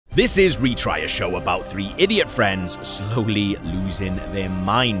This is Retry, a show about three idiot friends slowly losing their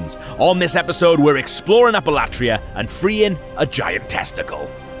minds. On this episode, we're exploring Upper Latria and freeing a giant testicle.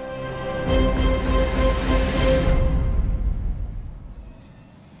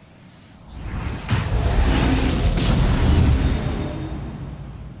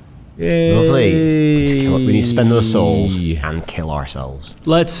 Lovely. Let's kill it. We need to spend those souls and kill ourselves.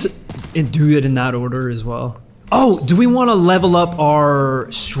 Let's do it in that order as well. Oh, do we want to level up our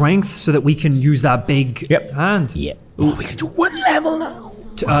strength so that we can use that big hand? Yeah. Ooh, we can do one level now.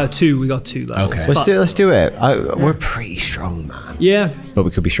 Two. We got 2 levels. Okay. Let's do it. We're pretty strong, man. Yeah. But we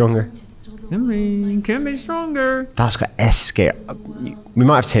could be stronger. Can be stronger. That's got escape. We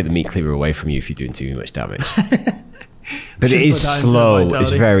might have to take the meat cleaver away from you if you're doing too much damage. But it is slow.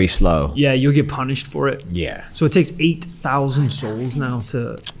 It's very slow. Yeah, you'll get punished for it. Yeah. So it takes 8,000 souls now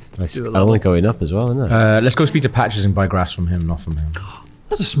to It's do a level. only going up as well, isn't it? Let's go speak to Patches and buy grass from him, not from him.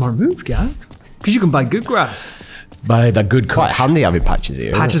 That's a smart move, Gav. Because you can buy good grass. Buy the good Quite kush. handy having Patches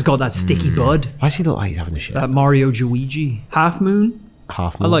here. Patches got that sticky bud. Why does he look like he's having a shit? That Mario Luigi. Half Moon.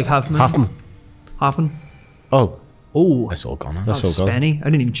 Half I moon. like Half Moon. Half moon. Half Moon. Oh, Oh, That's all gone. that's that's all gone. Spenny. I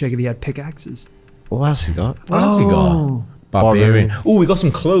didn't even check if he had pickaxes. What else he got? What else he got? Oh. Barbarian. Oh, we got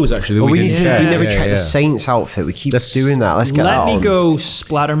some clothes actually. That Oh, we didn't check. never Yeah, checked yeah. the Saints outfit. We keep Let's- doing that. Let's get that Let me on. go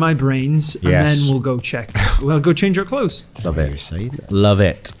splatter my brains, and Yes. then we'll go check. We'll go change our clothes. Love it. Love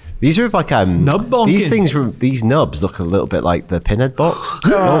it. These are like Nub bonking. these nubs look a little bit like the pinhead box.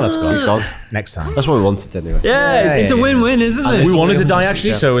 Oh, that's He's gone. gone. Next time. That's what we wanted anyway. Yeah, it's a win-win, isn't it? We wanted to die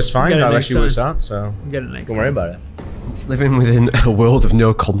actually, so it's fine. Get it That next actually works time. out, so Get it next don't worry time. about it. It's living within a world of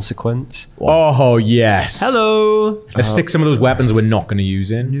no consequence. Oh, yes. Hello. Let's stick some of those weapons we're not going to use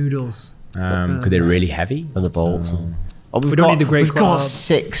in. Noodles. Because they're really heavy. And the bolts. Oh, We don't need the great We've got club.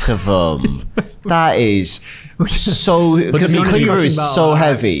 6 of them. That is so. Because the meat cleaver cleaver is battle so axe.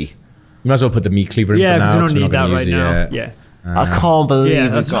 heavy. You might as well put the meat cleaver in Yeah, for because now. we don't 'cause we're need not that gonna right use it now. yet. Yeah. I can't believe Yeah,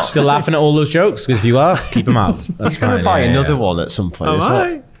 we've that's got. Still laughing at all those jokes? Because if you are, keep them out. That's I'm gonna fine. buy yeah, another yeah. one at some point. Oh, as well.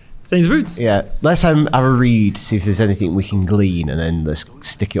 hi. Saints boots. Yeah, let's have a read, see if there's anything we can glean, and then let's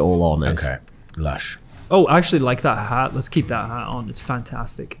stick it all on. Okay. Lush. Oh, I actually like that hat. Let's keep that hat on. It's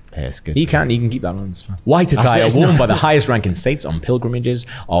fantastic. Yeah, it's good. You can keep that on. It's fine. White attire That's it, worn it's by the highest ranking saints on pilgrimages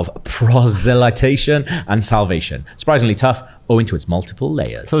of proselytation and salvation. Surprisingly tough, owing to its multiple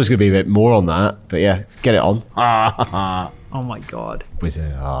layers. thought there was gonna be a bit more on that, but yeah, let's get it on. Oh my god.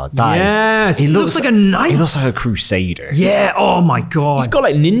 Wizard. Yes, he looks like a knight. He looks like a crusader. Yeah. Oh my god. He's got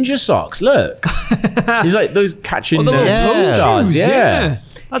like ninja socks. Look, he's like those catching the little Yeah. toe stars. shoes, Yeah.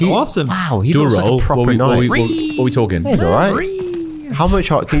 That's awesome. Wow, he Do a looks roll. like a proper what, knight. what are we talking? Hey, all right. How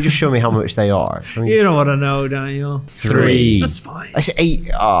much are? Can you just show me how much they are? I mean, You don't want to know, Daniel. 3. That's fine. I said 8.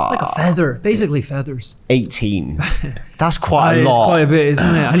 Like a feather. Basically feathers. 18. That's quite a It's lot. quite a bit,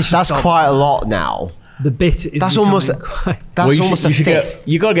 isn't it? I need to That's stop. quite a lot now. The bit is That's becoming almost. quite... That's Well, you almost should, a you should fifth.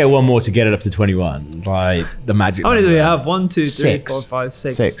 you gotta get one more to get it up to 21. Like the magic. How many do we number. have? 1, 2, 3, 6. 4, 5,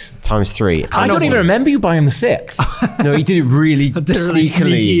 6. 6 times 3. I don't even remember you buying the 6th. No, he did it really They're really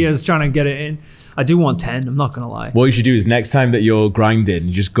sneaky sneakily. as trying to get it in. I do want 10. I'm not gonna lie. What you should do is next time that you're grinding,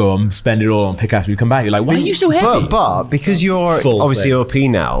 you just go and spend it all on pickaxe. You come back, you're like, why are you so heavy? But because you're Full obviously thing.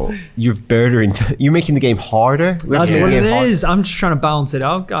 OP now, you're birdering. You're making the game harder. We have That's to make what the it game hard. is. I'm just trying to balance it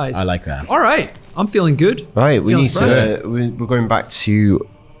out, guys. I like that. All right. I'm feeling good. Right, we Feeling need to. We're going back to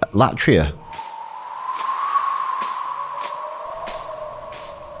Latria.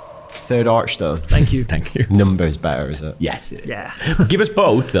 Third archstone. Thank you. Thank you. Numbers better, is it? Yes. It is. Yeah. Give us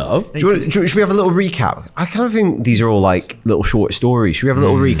both though. Should we have a little recap? I kind of think these are all like little short stories. Should we have a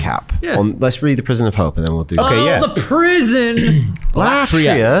little recap? Yeah. Let's read the Prison of Hope and then we'll do. Okay, Oh, yeah. the prison.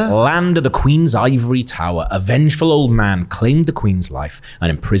 Latria. land of the Queen's ivory tower, a vengeful old man claimed the Queen's life and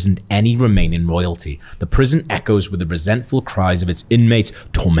imprisoned any remaining royalty. The prison echoes with the resentful cries of its inmates,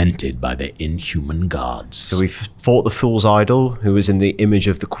 tormented by their inhuman guards. So we fought the Fool's Idol, who was in the image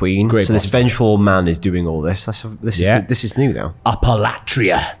of the Queen. Great so this boss. vengeful old man is doing all this. This is new now. Upper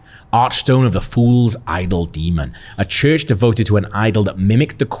Latria, Archstone of the Fool's Idol Demon. A church devoted to an idol that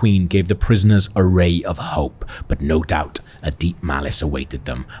mimicked the Queen gave the prisoners a ray of hope, but no doubt a deep malice awaited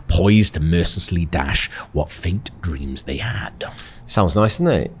them, poised to mercilessly dash what faint dreams they had. Sounds nice, doesn't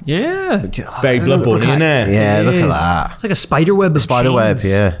it? Yeah. Very Look Bloodborne, at- isn't it? Yeah, It look at is. that. It's like a spider web of Spider web,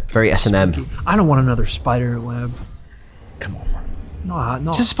 chains. yeah. Very S&M. I don't want another spider web. Come on, man. No.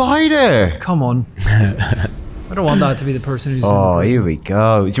 It's a spider. Come on. I don't want that to be the person who's. Oh, here we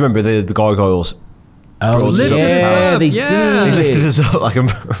go. Do you remember the gargoyles? Oh, Lifted us up, they yeah. They did. lifted us up like a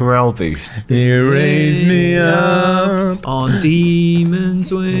morale boost. They raised me up. on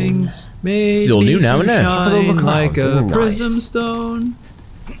demon's wings. Made This is all new me now, to isn't it? shine Look around, like a isn't it nice? prism stone.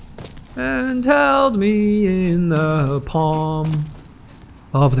 and held me in the palm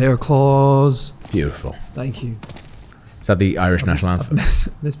of their claws. Beautiful. Thank you. Is that the Irish national anthem?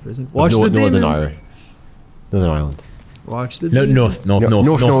 Miss Prison. Watch the Northern demons. Ireland. Northern Ireland. Watch the No, demons. Northern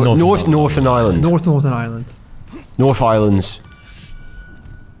Ireland. Northern Ireland. North Islands.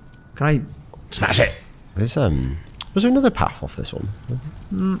 Can I? Smash it. Was there another path off this one?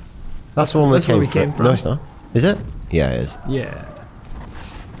 That's the one That's where we came from. No, it's not. Is it? Yeah, it is. Yeah.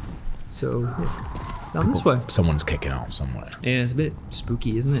 So, down this way. Someone's kicking off somewhere. Yeah, it's a bit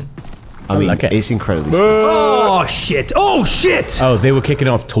spooky, isn't it? I mean, like it. it's incredibly spooky. Oh shit! Oh shit! Oh, they were kicking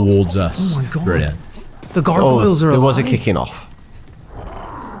off towards us. Oh my God. Brilliant. The gargoyles are there was a alive. kicking off.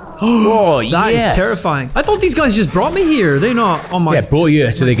 Oh, That is terrifying. I thought these guys just brought me here. They're not on my. Yeah, brought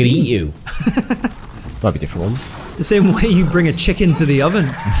you so they could eat you. Might be different ones. The same way you bring a chicken to the oven.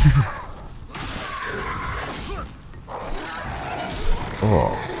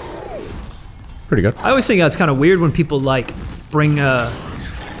 Pretty good. I always think that's kind of weird when people like bring a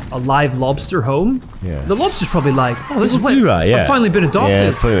live lobster home. Yeah. The lobster's probably like, oh, this is People what do that, yeah. I've finally been adopted.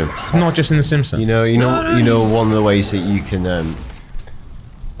 Yeah, put him. It's not just in The Simpsons. You know, one of the ways that you can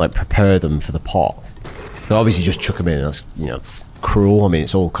like prepare them for the pot. So obviously, just chuck them in. That's cruel. I mean,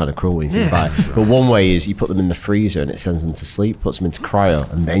 it's all kind of cruel when you think about it. But one way is you put them in the freezer and it sends them to sleep. Puts them into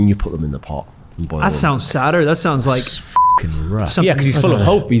cryo, and then you put them in the pot and boil That them. sounds sadder. That sounds like Fucking rough. Something- Yeah, because he's full of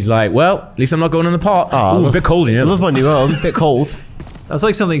hope. He's like, well, at least I'm not going in the pot. Oh, Ooh, a bit cold in I here. love my new home. Bit cold. that's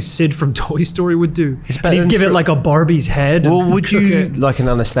like something Sid from Toy Story would do. better And he'd than give it throw- like a Barbie's head. Well, and would cook you it. like an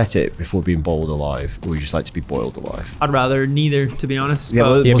anaesthetic before being boiled alive, or would you just like to be boiled alive? I'd rather neither, to be honest. Yeah,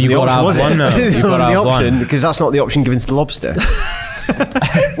 but- well, Yeah, but wasn't you the gotta option, have was it? one, though. You It gotta wasn't the have one. option because that's not the option given to the lobster.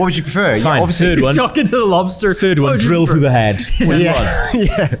 What would you prefer? Fine, obviously. third one. Talking to the lobster. Third What one, would you drill prefer? through the head. Yeah,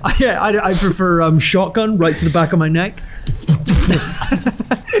 yeah. Yeah, I prefer shotgun right to the back of my neck.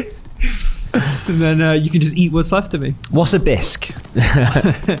 And then you can just eat what's left of me. What's a bisque? Look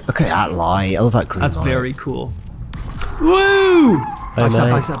at that light. I love that green That's light. very cool. Woo!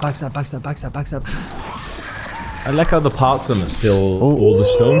 Backstab, mate. backstab. I like how the parts of them are still all the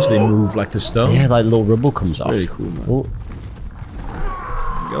stones. They move like the stone. Yeah, like little rubble comes off. Really cool, man. Oh.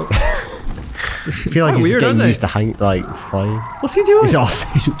 Go. I feel like he's Weird, getting aren't they? used to flying. What's he doing? He's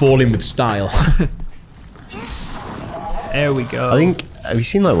off. He's falling with style. There we go. I think. Have you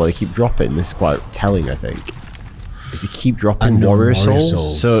seen like what they keep dropping? This is quite telling. I think. Is they keep dropping Unknown warrior warrior souls.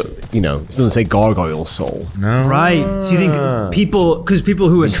 souls. So it doesn't say gargoyle soul. No. Right. So you think people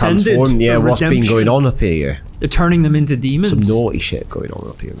who ascended, Transformed. Yeah, for what's been redemption, going on up here? They're turning them into demons. Some naughty shit going on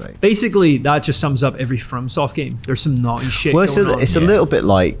up here, mate. Basically, that just sums up every FromSoft game. There's some naughty shit Well, going on. it's a little bit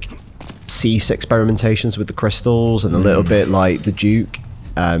like Thief's experimentations with the crystals, and a little bit like the Duke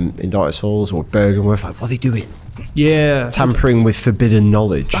in Dark Souls or Bergenworth. Like, what are they doing? Yeah. Tampering with forbidden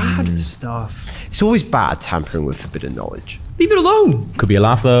knowledge. Bad stuff. It's always bad tampering with forbidden knowledge. Leave it alone. Could be a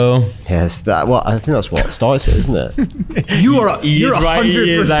laugh though. Yes, that. Well, I think that's what starts it, isn't it? You're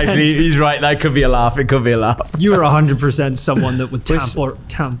 100%. He's right. That could be a laugh. It could be a laugh. You are 100% someone that would tamper.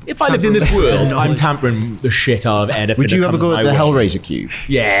 If I lived in this tamper with world, I'm knowledge. tampering the shit out of anything. Would you that ever comes go my at the way. Hellraiser cube?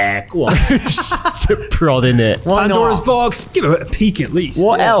 Yeah, go on. To prod in it. Why Pandora's not? box. Give it a peek at least.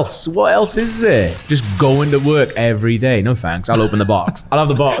 What Yeah. else? What else is there? Just going to work every day. No thanks. I'll open the box. I'll have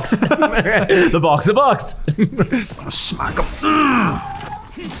the box. The box. Smack 'em.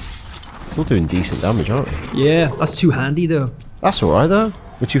 Still doing decent damage, aren't we? Yeah, that's too handy though. That's all right though.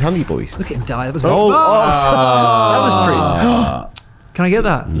 We're two handy boys. Look at him die. That was. That was pretty. Can I get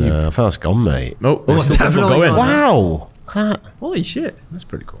that? No, I think that's gone, mate. Oh, it's still definitely going. gone. Wow. Holy shit! That's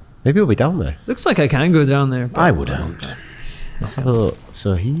pretty cool. Maybe we'll be down there. Looks like I can go down there. but- I wouldn't. Let's have a look.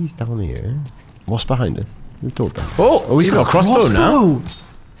 So he's down here. What's behind us? The doorbell. Oh, he's got a crossbow now.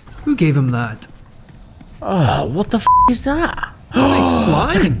 Crossbow. Who gave him that? Oh, what the f is that? Nice slime.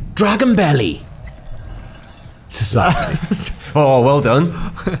 It's like a dragon belly. Oh, well done.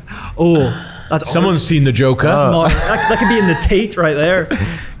 Oh, that's Someone's seen the Joker. that could be in the Tate right there.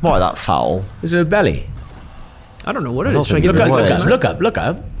 Why that foul? Is it a belly? I don't know what it I is. Should I don't give it think a it quick was. smack? Look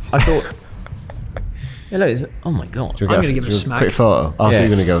up. I thought. Yeah, look, is it? Oh my god. Should we I'm go gonna give it a just smack. Quick photo. I Yeah. think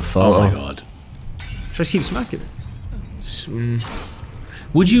you're gonna go photo. Oh my god. Should I keep smacking it?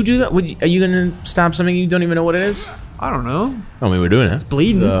 Would you do that? Are you gonna stab something you don't even know what it is? I don't know. I mean, we're doing it.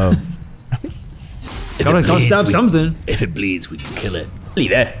 Bleeding. So, Gotta stab something. if it bleeds, we can kill it.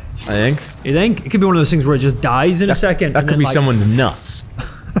 Leave it. I think You think? It could be one of those things where it just dies in a second. that and could then, be like, someone's nuts.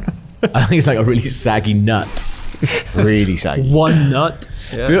 I think it's like a really saggy nut. Really saggy. one nut.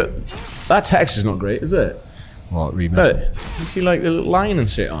 Yeah. That texture's not great, is it? What, But you see like the little line and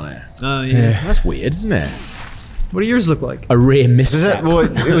shit on it. Oh yeah. That's weird, isn't it? What do yours look like? A rare Does misstep. it? Well,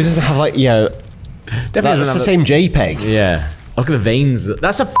 it doesn't have like Definitely That's doesn't the have same JPEG. Yeah. Look at the veins.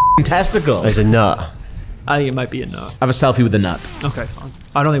 That's a f***ing testicle. There's a nut. I think it might be a nut. Have a selfie with the nut. Okay, fine.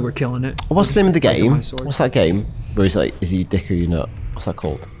 I don't think we're killing it. What's the name of the Breaking game? my sword. What's that game where he's like, is he dick or you nut? What's that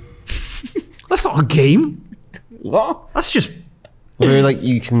called? That's not a game. What? That's just. Where like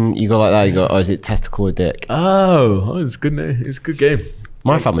you go like that. You go, oh, is it testicle or dick? Oh, it's good. It's a good game.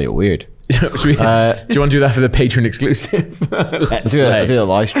 My family are weird. Should we, do you want to do that for the Patreon exclusive? Let's I play. do a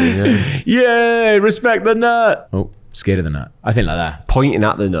live stream. Yeah. Yay! Respect the nut. Oh, scared of the nut. I think like that. Pointing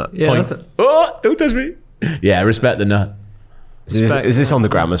at the nut. Yeah, Point. that's it. Oh, don't touch me. Yeah, respect the nut. Is this on the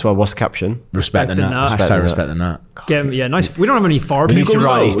gram as well? What's the caption? Respect the nut. Respect the Hashtag nut. respect the nut. Yeah, nice. We don't have any far We need people. to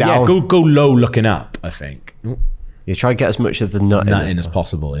write these down. Yeah, go low looking up, I think. You try and get as much of the nut, Nut in in as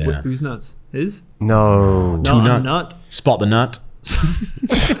possible, yeah. Who's nuts? His? No. Two Not a nuts. nut. Spot the nut.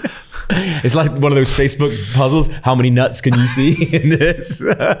 It's like one of those Facebook puzzles. How many nuts can you see in this?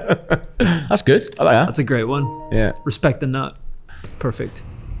 That's good. I like that. That's a great one. Yeah. Respect the nut. Perfect.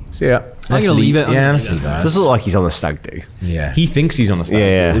 See ya. I'm gonna leave it. Yeah, let's I'm gonna leave that. Does look like he's on a stag do. Yeah. He thinks he's on a stag do.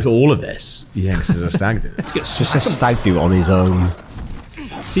 Yeah. There's all of this. He thinks he's a stag do. Just a stag do on his own.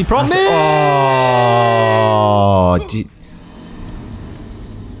 See, problem is. Oh.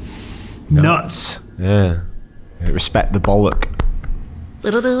 Nuts. Yeah. Respect the bollock.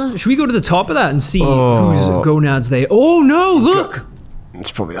 Should we go to the top of that and see whose gonads they? Oh no! Look,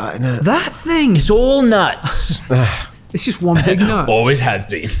 It's probably that, isn't it? that thing. It's all nuts. It's just one big nut. Always has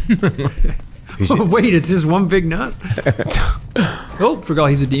been. Oh, wait, it's just one big nut. Oh, forgot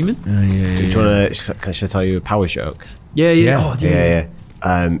he's a demon. Do you want to? Should I tell you a power joke? Yeah. Oh, dude.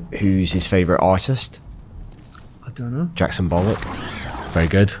 Yeah. Who's his favourite artist? I don't know. Jackson Bollock. Very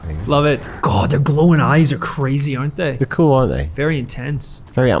good. Love it. God, their glowing eyes are crazy, aren't they? They're cool, aren't they? Very intense.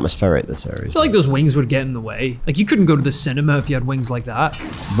 Very atmospheric, this series. I feel like those wings would get in the way. Like you couldn't go to the cinema if you had wings like that.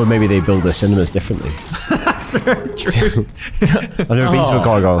 But maybe they build their cinemas differently. That's very true. I've never been to a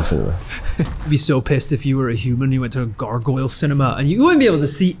gargoyle cinema. I'd be so pissed if you were a human and you went to a gargoyle cinema and you wouldn't be able to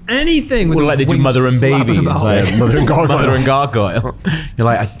see anything. With Well, those like they do wings Mother and flapping Baby. about. It's like Yeah, Mother and Gargoyle. Mother and Gargoyle. You're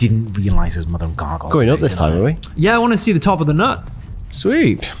like, I didn't realise it was Mother and Gargoyle. Going up today, this did I? time, are we? Yeah, I want to see the top of the nut.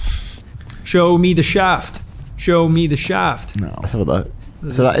 Sweet. Show me the shaft. Show me the shaft. No. Let's have a look.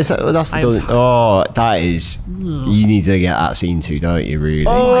 So that's the I am building. tired. Oh, that is. You need to get that scene too, don't you? Really?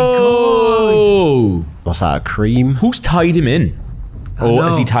 Oh. What's that? A cream? Who's tied him in? Or know.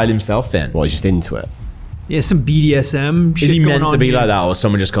 has he tied himself in? What? Just into it. Yeah, some BDSM shit Is he going meant on to be here. like that, or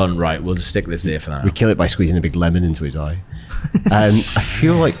someone just gone, right, we'll just stick this there for now? We kill it by squeezing a big lemon into his eye. I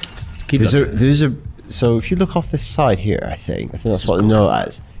feel like Keep looking. there's a. So if you look off this side here, I think that's what the note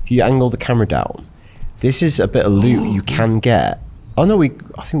has. If you angle the camera down, this is a bit of loot you can get. Oh no, I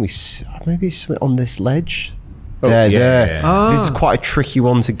think maybe it's something on this ledge. There. yeah. This is quite a tricky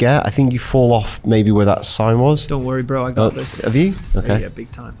one to get. I think you fall off maybe where that sign was. Don't worry, bro. I got this. Have you? Okay. Yeah,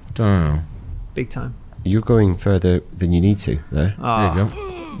 big time. Don't know. Big time. You're going further than you need to there. There you go.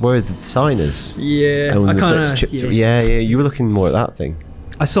 Where the sign is. Yeah, And I the kind bit's of. chipped- Yeah. yeah. You were looking more at that thing.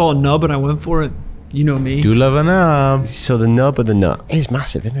 I saw a nub and I went for it. You know me. Do love a nub. So the nub of the nut is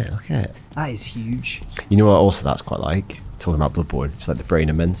massive, isn't it? Look at it. That is huge. You know what? Also, that's quite like talking about Bloodborne. It's like the brain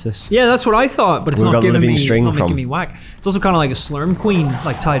of Mensis. Yeah, that's what I thought, but it's Where we not got the giving living me, string not making from. me whack. It's also kind of like a Slurm Queen,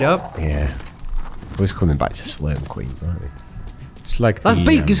 like tied up. Yeah. Always coming back to Slurm Queens, aren't we? It's like That's the,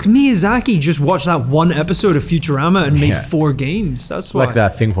 big because Miyazaki just watched that one episode of Futurama and made Yeah. 4 games. That's It's why. like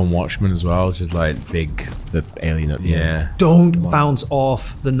that thing from Watchmen as well, which is like big. The alien at the Yeah. end. Don't bounce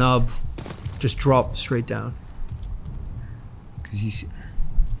off the nub. Just drop straight down. Because you see.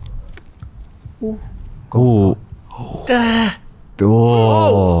 Oh.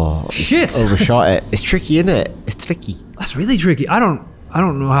 Oh. Shit! Overshot it. It's tricky, isn't it? It's tricky. That's really tricky. I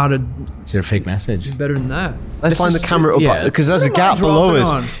don't know how to do Is there a fake message? better than that. Let's line the is- camera up yeah. because there's a What am I gap below dropping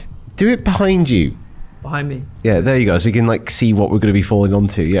us. on? Do it behind you. Behind me. Yeah, there you go. So you can like see what we're going to be falling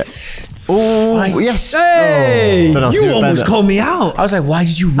onto. Yeah. Oh, yes. Hey! Oh, don't know how to do You it almost better. called me out. I was like, why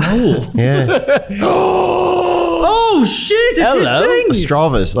did you roll? Yeah. Oh shit! It's Hello. his thing,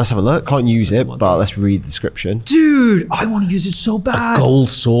 Stravas. Let's have a look. Can't use it, but let's read the description. dude. I want to use it so bad. Gold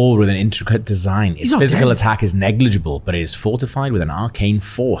sword with an intricate design. Its not physical dead. attack is negligible, but it is fortified with an arcane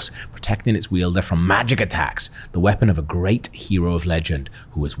force, protecting its wielder from magic attacks. The weapon of a great hero of legend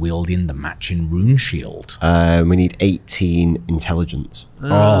who was wielding the matching rune shield. We need 18 intelligence.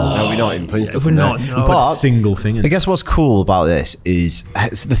 No, we're not inputting stuff. we're in there. not, no. But Single thing. I guess what's cool about this is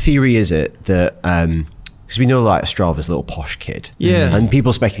so the theory is it that because we know like Strava's a little posh kid. Yeah. And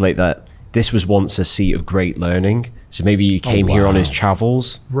people speculate that this was once a seat of great learning. So maybe he came here on his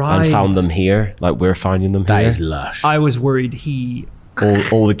travels Right. and found them here, like we're finding them That here. is lush. I was worried he.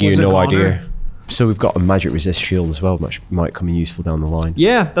 All the gear, Was a no goner. idea. So we've got a magic resist shield as well, which might come in useful down the line.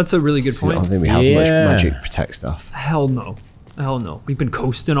 Yeah, that's a really good I point. don't think we have much Yeah. magic protect stuff. Hell no. Hell no. We've been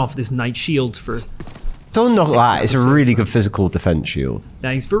coasting off this night shield for. Don't knock 6 that. It's a episodes. really good physical defense shield.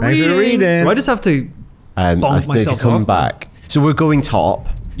 Thanks for Thanks for reading. reading. Do I just have to I bump think to myself come up? back. So we're going top,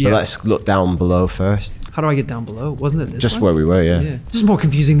 Yeah. but let's look down below first. How do I get down below? Wasn't it this Just one? where we were, yeah. Yeah. This is more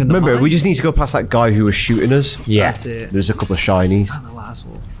confusing than the Remember, we mines. just need to go past that guy who was shooting us. Yeah. That's it. There's a couple of shinies. I'm an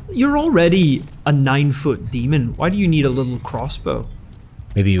asshole. You're already a 9-foot demon. Why do you need a little crossbow?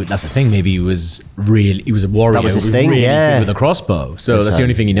 Maybe that's the thing. Maybe he was a warrior. That was his who thing, really yeah. good with a crossbow. So It's, that's the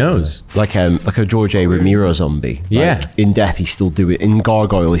only thing he knows. Like a George A. Romero zombie. Yeah. Like, in death, he's still doing. In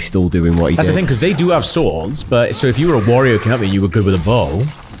Gargoyle, he's still doing what he That's did. the thing, because they do have swords. But so if you were a warrior who came up there, you were good with a bow.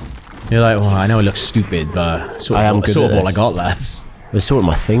 You're like, well, I know it looks stupid, but sort I am of, good sort at of all I this. got, lads. It's sort of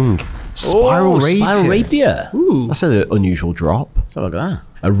my thing. Spiral rapier. Spiral rapier. Ooh. That's an unusual drop. So look at that.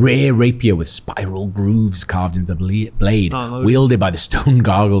 A rare rapier with spiral grooves carved into the blade, Oh, look. wielded by the stone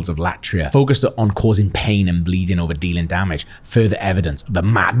gargoyles of Latria, focused on causing pain and bleeding over dealing damage. Further evidence of the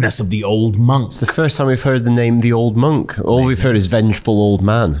madness of the old monks. It's the first time we've heard the name the Old Monk. All we've heard is Vengeful Old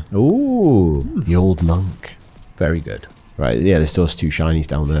Man. Ooh, The Old Monk. very good. Right, yeah, there's those two shinies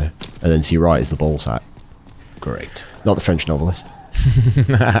down there. And then to your right is the ball sack. Great. Not the French novelist.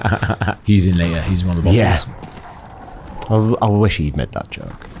 He's in later. He's one of the bosses. Yeah. I wish he'd made that joke.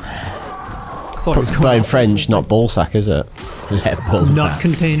 I thought it was But in French, not ball sack, is it? nut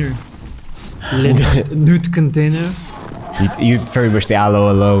container. Nut container. You very much the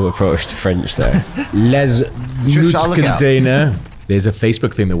allo approach to French there. Les Should I look it up? container. There's a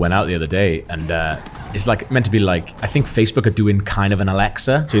Facebook thing that went out the other day, and it's like meant to be like, I think Facebook are doing kind of an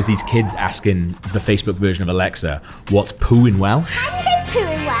Alexa. So it's these kids asking the Facebook version of Alexa, "What's poo in Welsh?"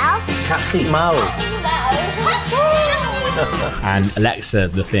 And Alexa,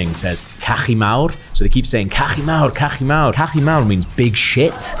 the thing, says cachi mawr. So they keep saying cachi mawr, cachi mawr. Cachi mawr means big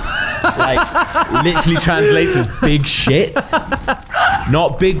shit. Like literally translates as big shit.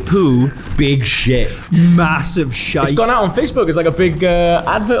 Not big poo, big shit. Massive shite. It's gone out on Facebook. It's like a big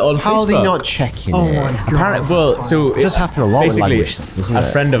advert on How Facebook. are they not checking Oh it? my god. Apparently, well, so It does happen a lot with basically, language stuff, doesn't a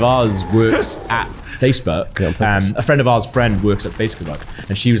it? friend of ours works at Facebook. Yeah, on purpose. A friend of ours' friend works at Facebook,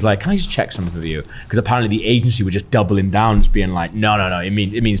 and she was like, "Can I just check something with you?" Because apparently the agency were just doubling down, just being like, "No, it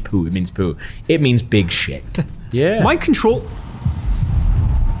means poo. It means poo. It means big shit." Yeah. My control.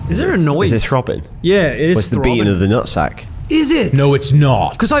 Is there a noise? Is this Robin? Yeah, it is. What's the throbbing. beating of the nutsack? Is it? No, it's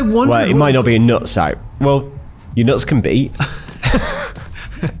not. Because I wondered. Well, it what might was not be a nutsack. Well, your nuts can beat.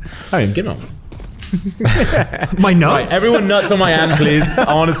 I mean, get on. my nuts. Right, everyone nuts on my hand, please.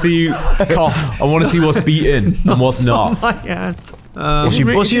 I want to see you cough. I want to see what's beaten and what's not. My hand. What's your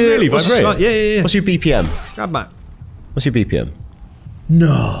really vibrate? Yeah. What's your BPM? Grab back. What's your BPM?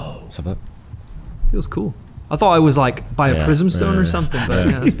 No. Let's have a look. Feels cool. I thought I was like by a Yeah, prism stone yeah, or something, but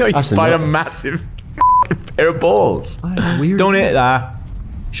yeah, that's, That's the By a nut. massive pair of balls. that's weird. Don't isn't hit it? that.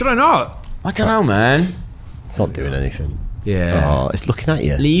 Should I not? I don't know, man. It's not doing anything. Yeah. Oh, it's looking at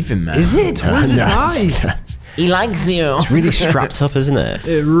you. Leave him, man. Is it? Where's its No, eyes? He likes you. It's really strapped up, isn't it?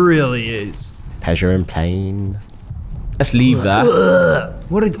 It really is. Pleasure and pain. Let's leave that.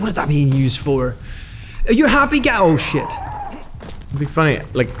 What is that being used for? Are you happy, get? Oh shit. It'd be funny,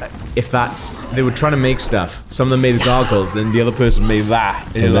 like, if that's... They were trying to make stuff. Some of them made the gargoyles, then the other person made that.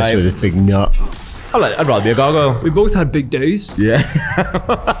 And you're And this like, with a big nut. I'd rather be a gargoyle. We both had big days, Yeah.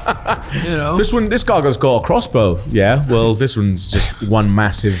 you know. This gargoyle's got a crossbow. Yeah, well, this one's just one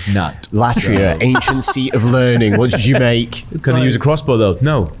massive nut. Latria, ancient seat of learning. What did you make? Can I use a crossbow, though?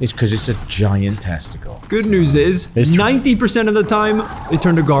 No. It's because it's a giant testicle. Good news is, It's true. 90% of the time, they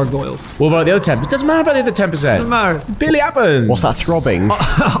turn to gargoyles. What about the other 10%? It doesn't matter about the other 10%. Doesn't matter. Barely happens. What's that throbbing?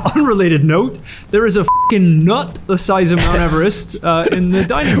 Unrelated note, there is a fucking nut the size of Mount Everest in the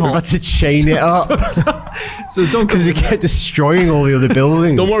dining We've hall. had to chain it up So don't because it kept destroying all the other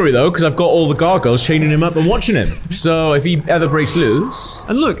buildings. Don't worry, though, because I've got all the gargoyles chaining him up and watching him. So if he ever breaks loose...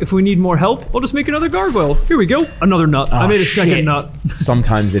 And look, if we need more help, I'll just make another gargoyle. Here we go. Another nut. I Oh, made a second shit. nut.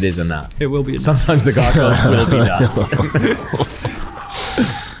 Sometimes it is a nut. It will be a nut. Sometimes the gargoyles will be nuts.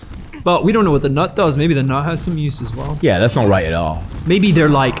 But we don't know what the nut does. Maybe the nut has some use as well. Yeah, that's not right at all. Maybe they're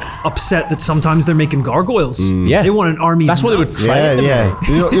like upset that sometimes they're making gargoyles. Yeah. They want an army. That's of what they would nuts. try. Yeah.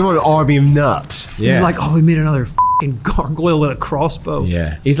 You want an army of nuts. You're Yeah. like, oh, we made another fucking gargoyle with a crossbow.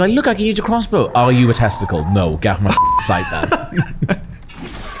 Yeah. He's like, look, I can use a crossbow. Are you a testicle? No, get off my sight then.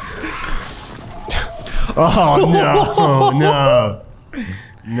 Oh no! Oh no!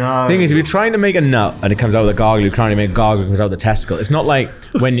 No. Thing is, if you're trying to make a nut and it comes out with a gargle, you're trying to make a gargle and it comes out with a testicle. It's not like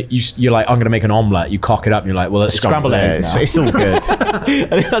when you're like, I'm going to make an omelette, you cock it up and you're like, well, it's scrambled eggs now. It's all good. I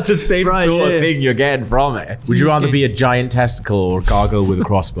think that's the same sort of thing you're getting from it. Would you rather be a giant testicle or gargle with a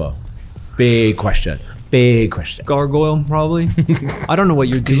crossbow? Big question. Big question. Gargoyle, probably. I don't know what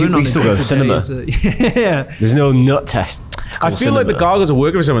you're doing. We still go to cinema. Yeah. There's no nut test. I feel like the gargles are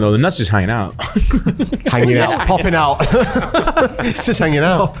working for someone though. The nuts just hanging out. Hanging out, popping out. It's just hanging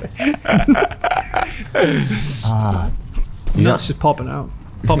out. Nuts just popping out.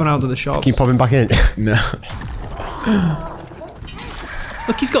 Popping out to the shops. Keep popping back in. No.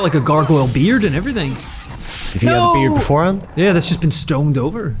 Look, he's got like a gargoyle beard and everything. Did you have a beard beforehand? Yeah, that's just been stoned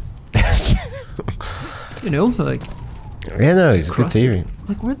over. You know, like... Yeah, no, it's a good crusted. theory.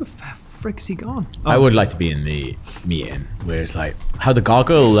 Like, where the frick's he gone? I would like to be in the meeting where it's like, how the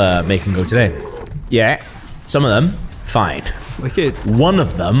gargoyle making go today? Yeah, some of them, fine. Wicked. One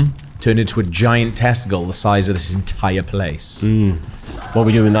of them turned into a giant testicle the size of this entire place. What are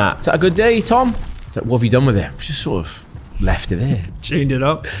we doing with that? Is that a good day, Tom? What have you done with it? We've just sort of left it there. Chained it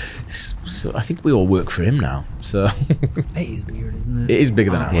up. So I think we all work for him now. So It is weird, isn't it? it is bigger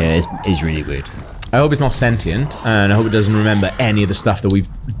than ours. Yeah, it's really weird. I hope it's not sentient, and I hope it doesn't remember any of the stuff that we've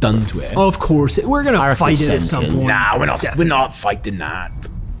done to it. Of course, we're gonna reckon fight it at it's some sentient. point. Nah, we're not fighting that.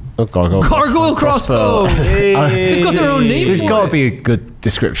 Oh, Gargoyle crossbow. They've got their own name. There's for got to it. be a good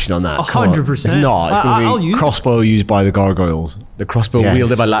description on that. Come on. 100%. It's not. It's I'll going to use be it. crossbow used by the gargoyles. The crossbow Yes.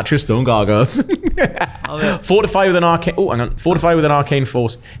 wielded by Latria stone gargoyles. Fortified with an arcane. Oh, hang on. Fortified with an arcane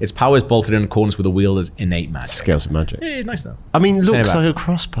force. Its power is bolted in accordance with the wielder's innate magic. Scales of magic. Yeah, nice though. I mean, looks back. like a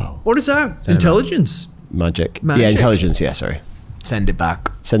crossbow. What is that? Intelligence. Magic. Magic. Yeah, intelligence. Yeah, sorry. Send it back.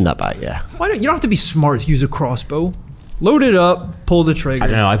 Send that back. Yeah. Why don't you don't have to be smart to use a crossbow? Load it up, pull the trigger. I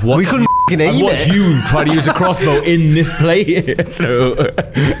don't know. I've watched. We couldn't f***ing I've aim watched it. you try to use a crossbow in this playthrough.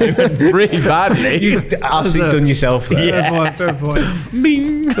 It went pretty badly. You've absolutely done yourself there. Fair point.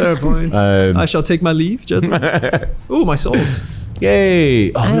 Bing. Fair point. I shall take my leave, gentlemen. Oh, my souls.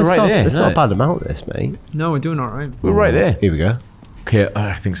 Yay! Oh, we're It's right not, there. It's not a bad amount, this, mate. No, we're doing all right. We're right there. Here we go. Okay,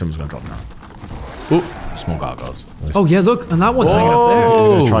 I think someone's gonna drop now. Oh, small gargoyles. Oh yeah, look, and that one's hanging up there. I'm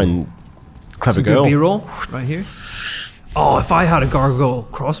going to try and... Clever Some girl. good B-roll right here. Oh, if I had a gargoyle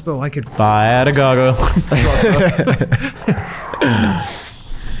crossbow, I could. If I had a gargoyle.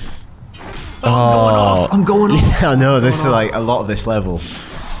 I'm going off. I know, this is like a lot of this level.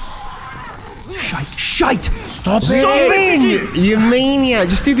 Shite! Stop it! You maniac!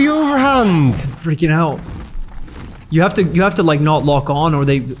 Just do the overhand! Freaking out. You have to like not lock on, or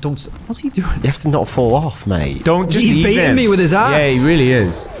they don't. What's he doing? You have to not fall off, mate. Don't just He's leave baiting him. me with his ass. Yeah, he really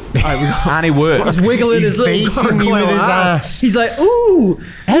is. And he works. He's wiggling He's his little baiting me gargoyle with his ass. He's like, ooh,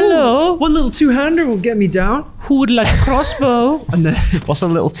 Hello. one little two-hander will get me down. Who would like a crossbow? And then, What's a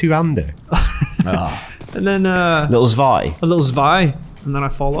little two-hander? and then Little Zvi. a little Zvi, and then I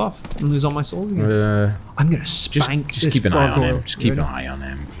fall off and lose all my souls again. I'm gonna spank Just this keep an eye on gargoyle. him. Just keep an Ready? eye on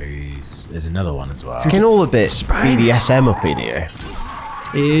him, please. There's another one as well. It's getting all a bit BDSM up in here.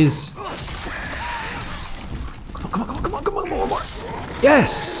 It is. Come on, more.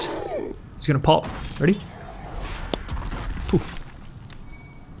 Yes! It's gonna pop. Ready?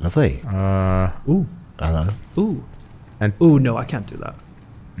 Lovely. Ooh. Hello. Ooh. And- Ooh, no, I can't do that.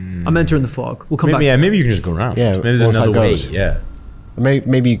 I'm entering the fog. We'll come back. Maybe you can just go around. Yeah, maybe there's once that another way. goes. Yeah.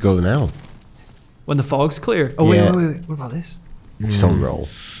 Maybe you go now. When the fog's clear. Oh, Yeah. wait. What about this? Stone roll.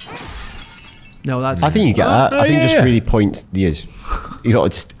 No, that's... I think you get that. I think yeah, just yeah. really point the ears. You got to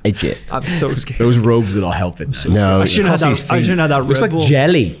just edge it. I'm so scared. Those robes are not helping. No, I shouldn't have because that. I shouldn't have that Looks Red like Bull.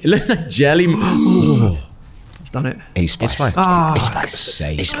 jelly. It looks like jelly. I've done it. Ace spice.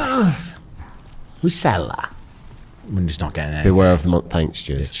 Safe. We sell that. We're just not getting it. Beware of the month. Thanks,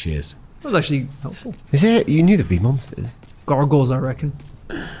 cheers. Cheers. That was actually helpful. Is it? You knew there'd be monsters. Gargoyles, I reckon.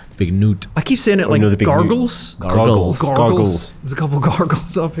 Big newt. I keep saying it like no, the big gargles. Gargoyles. Gargles. There's a couple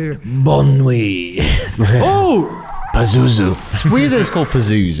gargles up here. Bonwee. Oh! Pazuzu. It's weird that it's called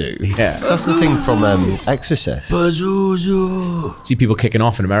Pazuzu. Yeah. So that's the thing from Exorcist. Pazuzu. See people kicking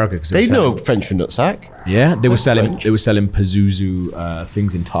off in America because They know French for nutsack. Yeah, they were selling. French. They were selling Pazuzu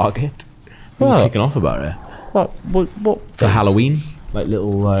things in Target. They were Oh. kicking off about it What for things? Halloween. Like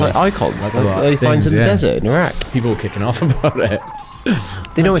little Like icons. Like little they find things, in the yeah. desert in Iraq. People were kicking off about it.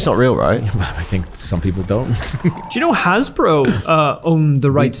 They know it's not real, right? I think some people don't. Do you know Hasbro own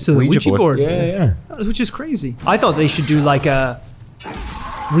the rights to the Ouija Ouija board. board? yeah. Which is crazy. I thought they should do like a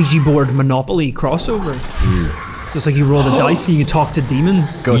Ouija board Monopoly crossover. So it's like you roll the dice and you can talk to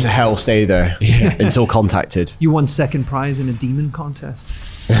demons. Go to hell, stay there until contacted. You won second prize in a demon contest.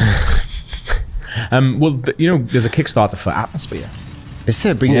 Well, you know, there's a Kickstarter for Atmosphere. It's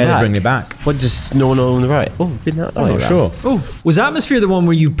there, bring it Yeah, back. they bring it back. What, just no one on the right? Oh, been that I'm way not around. sure. Oh, was Atmosphere the one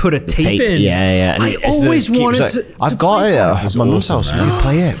where you put a tape in? Yeah. And I it's always the- wanted it's to. like, I've got play it that. at It's my mum's awesome, house. man. We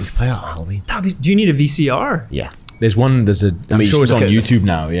play it. We play it on Halloween. Do you need a VCR? Yeah. There's one. I'm you sure it's just on look at- YouTube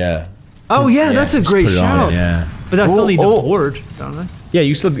now. Yeah. Oh yeah, that's a just great put it on shout. it, yeah. But I still need the Oh. board, don't I? Yeah,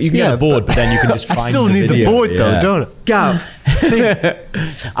 you can Yeah, get a board, but then you can just I find still need the video. board though, Yeah. don't I? Gav,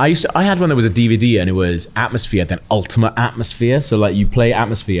 I had one that was a DVD and it was Atmosphere, then Ultimate Atmosphere. So like you play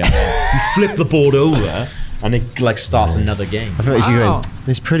Atmosphere, you flip the board over, and it like starts another game. I feel like you're Wow. going,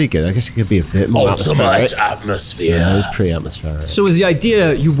 it's pretty good. I guess it could be a bit more atmospheric. Atmosphere. Yeah, it's pretty atmospheric. so is the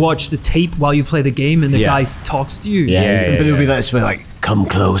idea you watch the tape while you play the game and the Yeah. guy talks to you? Yeah, yeah, but it'll be yeah. that way like, come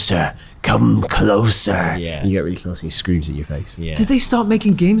closer, come closer. Yeah. And you get really close and he screams in your face. Yeah. Did they stop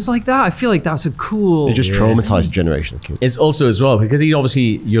making games like that? I feel like that's a cool. It just traumatized a generation of kids. It's also as well because he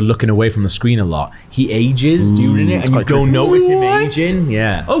obviously you're looking away from the screen a lot. He ages during it, and you quite don't creepy. notice him What? aging.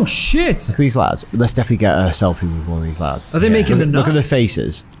 Yeah. Oh shit! Look at these lads. Let's definitely get a selfie with one of these lads. Are they making the Look at nut? the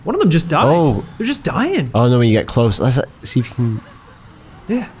faces. One of them just died. Oh. They're just dying. Oh no, when you get close, let's see if you can.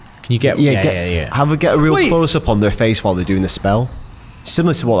 Yeah. Can you get? Get a real Wait. close up on their face while they're doing the spell.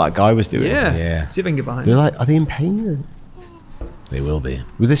 Similar to what that guy was doing. Yeah. Yeah. See if I can get behind. They're like, are they in pain? Or They will be.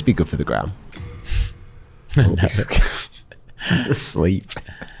 would this be good for the gram? Just sleep.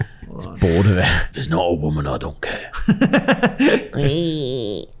 Bored of it. If there's not a woman, I don't care.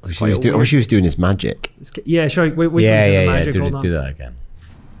 I wish he was doing his magic. Yeah, sure. Wait till he's in the magic. Hold on. Do that again.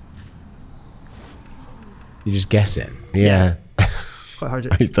 You're just guessing. Yeah. Quite hard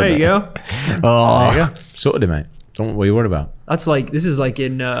to. He's done There you that. go. Oh, There you go. Sorted it, mate. Don't what are you worried about? That's like this is like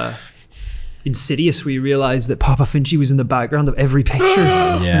in Insidious where you realize that Papa Finchy was in the background of every picture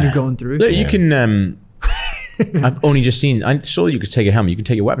when you're going through. Look, you can. I've only just seen. I saw you could take a helmet. You can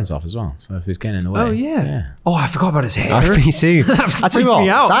take your weapons off as well. So if it's getting in the way. Oh yeah. Oh, I forgot about his hair. me too. I tell freaks you what, me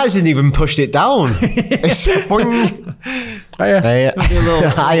out. that hasn't even pushed it down. It's boing. Oh yeah. Hey, Do a little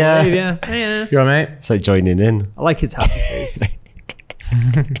Hiya. wave, yeah. Hiya. You're all right, mate. It's like joining in. I like his happy face.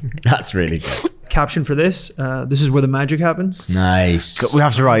 That's really good. Caption for this: this is where the magic happens. Nice. We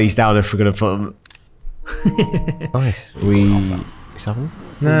have to write these down if we're going to put them. Nice. We 7?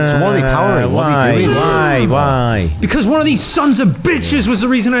 So what are they powering? What are they doing? Why? Because one of these sons of bitches was the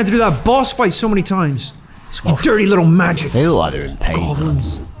reason I had to do that boss fight so many times. You dirty little magic They look like they're in pain.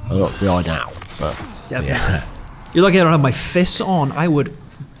 goblins. Look, they are now. But Definitely. Yeah. You're lucky I don't have my fists on. I would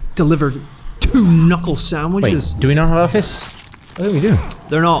deliver 2 knuckle Wait, sandwiches. do we not have our fists? I think we do.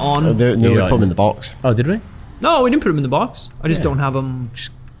 They're not on. no, we You put like- them in the box. Oh, did we? No, we didn't put them in the box. I just don't have them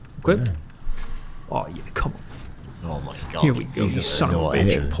equipped. Oh yeah, come on. Oh my god. Here we go, you son of a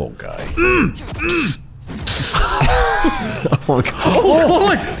bitch. Poor guy. Oh my god.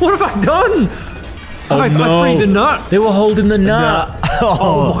 Oh, what have I done? I freed the nut. They were holding the nut.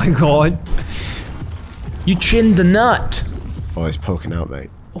 Oh my god. You chinned the nut. Oh, it's poking out, mate.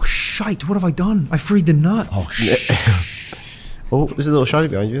 Oh shite, what have I done? I freed the nut. Oh shit. Oh, there's a little shiny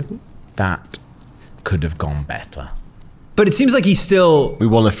behind you, I think. That could have gone better. But it seems like he's still. We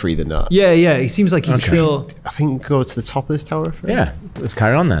want to free the nut. Yeah, he seems like he's still. I think go to the top of this tower first. Yeah. Let's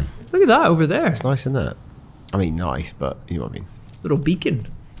carry on then. Look at that over there. It's nice, isn't it? I mean, nice, but you know what I mean. Little beacon.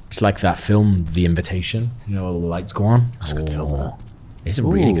 It's like that film, The Invitation. You know, all the lights go on. That's a good film, that. It's a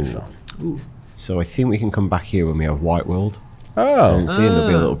really good Ooh. film. So I think we can come back here when we have White World. Oh, And see, there'll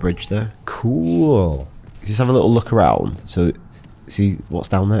be a little bridge there. cool. Just have a little look around. So, see what's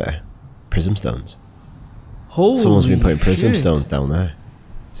down there? Prism stones. Holy Someone's been putting prism shit. stones down there.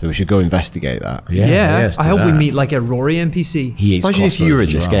 So we should go investigate that. Yeah, let's I do hope we that. meet like a Rory NPC. He hates Imagine if you were in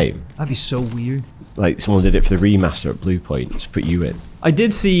crossbows this as well. game. That'd be so weird. Like someone did it for the remaster at Blue Point. Just put you in. I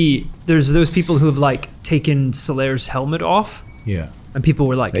did see there's those people who have like taken Solaire's helmet off, Yeah. and people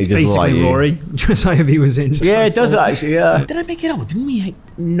were like, He it's does look basically like you. Rory, just like if he was in. Yeah, it does Souls. actually. Yeah. Did I make it up? Didn't we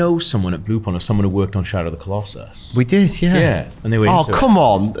know someone at Blue Pond or someone who worked on Shadow of the Colossus? We did, yeah. Yeah, and they were. Oh, into it. come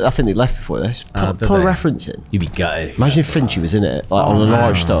on. I think they left before this. Put, did put a they? reference in. You'd be gutted. Imagine if Finchy was in it, like on an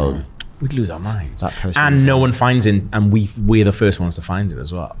archstone. We'd lose our minds. That person and was no one finds it, and we're the first ones to find it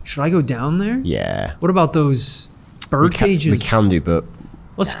as well. Should I go down there? Yeah. What about those bird cages? We can do, but.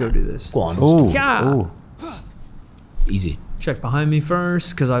 Let's go do this. Go on. Oh, Yeah. oh. Easy. Check behind me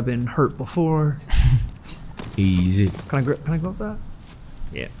first, because I've been hurt before. Easy. Can I go up that?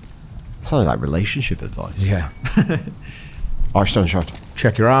 Yeah. Sounds like relationship advice. Yeah. Archstone shot.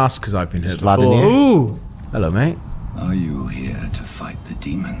 Check your ass, because I've been hurt There's a lad in before. here. Ooh. Hello, mate. Are you here to fight the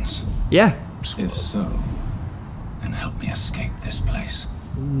demons? Yeah. If so, then help me escape this place.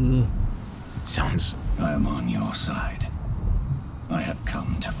 Sounds. I am on your side. I have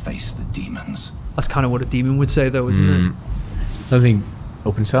come to face the demons. That's kind of what a demon would say, though, isn't it? don't think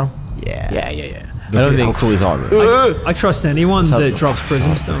open cell. Yeah. Yeah. I Look don't at how think. cool his armor. I trust anyone that drops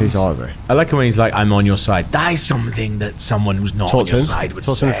prism His stones. armor. I like it when he's like, "I'm on your side." That is something that someone who's not Talk on to your him. side would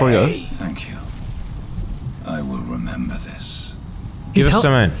Talk to him before you go. say. Thank you. I will remember this. Give us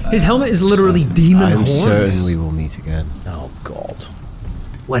some in. His helmet is literally demon I'm horns. certain we will meet again. Oh God.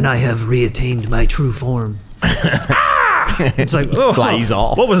 When I have reattained my true form. It's like, oh, Flies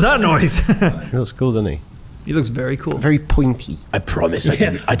off. What was that noise? He looks cool, doesn't he? He looks very cool. Very pointy. I promise I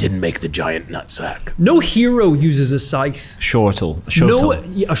didn't make the giant nutsack. No hero uses a scythe. Shortle. No,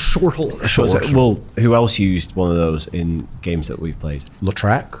 yeah, a shortle. Shortle. Well, who else used one of those in games that we've played?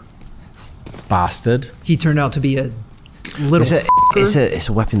 Latrak. Bastard. He turned out to be a little. It's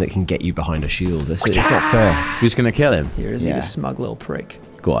a weapon that can get you behind a shield. It's not fair. So we're just gonna kill him. Here is he, Yeah. the smug little prick.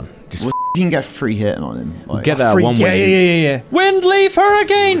 Go on. Just You can get free hitting on him. Like, get that Freak. one Yeah, way. yeah. Wind, leaf,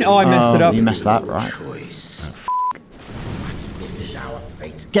 hurricane. Oh, I messed it up. You messed that, right?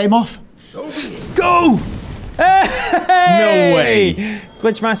 Get him off. Go! No way.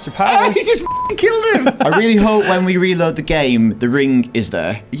 Glitchmaster powers. killed him. I really hope when we reload the game, the ring is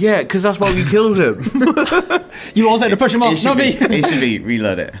there. Yeah, because that's why we killed him. You also had to push him off, It should not me. be. It should be.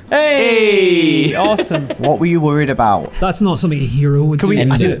 Reload it. Hey! Awesome. What were you worried about? That's not something a hero would do. I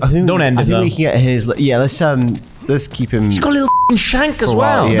End think- it. I think- Don't end I it, think though. we can get his. Yeah, let's keep him. He's got a little shank as a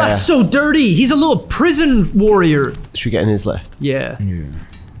while, well. yeah. That's so dirty. He's a little prison warrior. Should we get in his left? Yeah.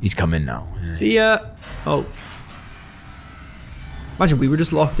 He's coming now. See ya. Oh. Imagine we were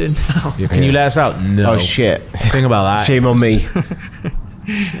just locked in now. Can you let us out? No. Oh shit! Think about that. Shame on me.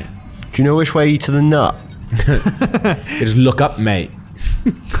 Do you know which way to the nut? Just look up, mate.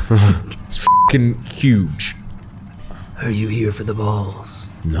 It's fucking huge. Are you here for the balls?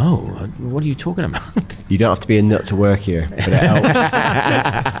 No. What are you talking about? You don't have to be a nut to work here, but it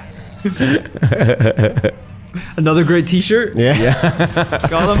helps. Another great t-shirt. Yeah.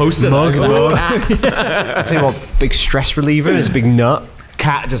 Got him. Post it. Mug, mug. I tell you what, big stress reliever. This big nut.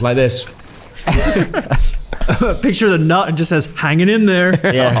 Cat just like this. Picture the nut and just says hanging in there.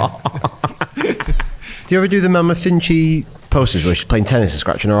 Yeah. Do you ever do the Mama Finchy posters where she's playing tennis and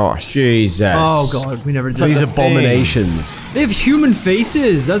scratching her arse? Jesus. Oh god, we never did These that. abominations. They have human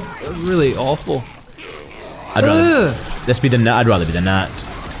faces. That's really awful. I'd rather. Ugh. Let's be the nut. I'd rather be the nut.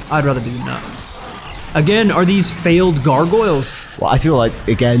 I'd rather be the nut. Again, are these failed gargoyles? Well, I feel like,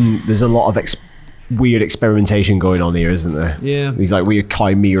 again, there's a lot of weird experimentation going on here, isn't there? Yeah. These like weird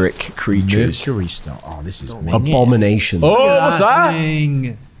chimeric creatures. Mercury stone. Oh, this is Abomination. Oh, what's that?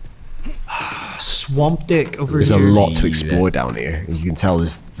 Thing. Swamp dick over There's here. a lot to explore down here. You can tell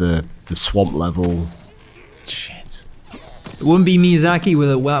there's the swamp level. Shit. It wouldn't be Miyazaki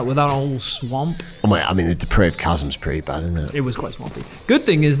without a whole swamp. Oh my, I mean, the depraved chasm's pretty bad, isn't it? It was quite swampy. Good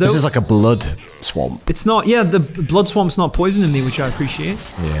thing is though, This is like a blood swamp. it's not. Yeah, the blood swamp's not poisoning me, which I appreciate.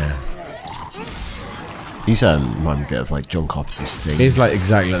 Yeah. He's remind me a bit of like John Carpenter's thing. It's like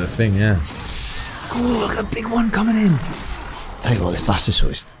exactly like the thing, yeah. Oh, look at the big one coming in. Tell you what, this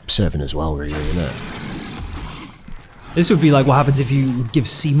bastard is serving as well, really, isn't it? This would be like what happens if you give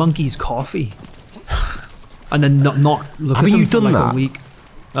sea monkeys coffee, and then not look Have at them you for done like that? a week.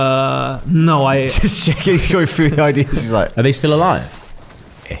 No, I. Just checking, he's going through the ideas. He's like, Are they still alive?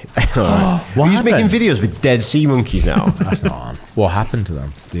 alright. He's making happened? videos with dead sea monkeys now. That's not on. What happened to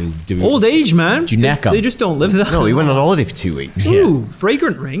them? Old age, man. Did you neck 'em? They just don't live that. No, he went on holiday for 2 weeks. Ooh,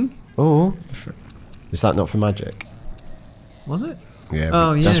 fragrant ring. Oh. Is that not for magic? Was it? Yeah.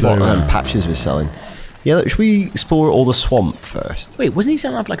 Oh, yeah. That's what Very rare. Patches was selling. Yeah, look, should we explore all the swamp first? Wait, wasn't he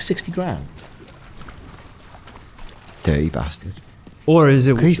selling off like 60 grand? Dirty bastard. Or is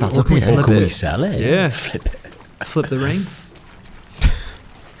it? Please, that's or can we okay. flip Can we it? sell it? Yeah. Flip it. Flip the ring.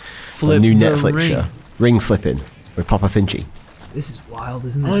 A Flip new the Netflix ring. show. Ring flipping with Papa Finchy. This is wild,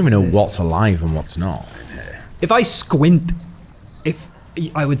 isn't it? I don't even know This- what's alive and what's not. If I squint,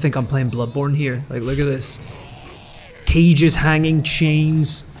 I would think I'm playing Bloodborne here. Like, look at this. Cages hanging,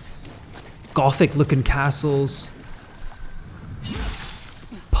 chains, gothic-looking castles,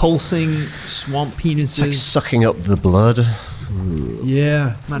 pulsing swamp It's like penises. sucking up the blood.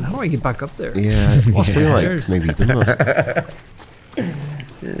 Yeah, man. How do I get back up there? Yeah, I Lost feel my like stairs. maybe he didn't.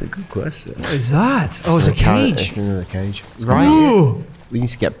 Good question. What is that? Oh, it's a cage. It's another cage. Right. Ooh. We need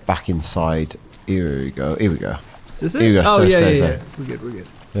to get back inside. Here we go. Here we go. Is this Here you it? go, Oh, so, yeah, so, yeah, so. yeah. We're good, we're good.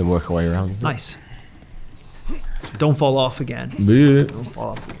 Then work our way around. Isn't it? Nice. Don't fall off again. Yeah. Don't fall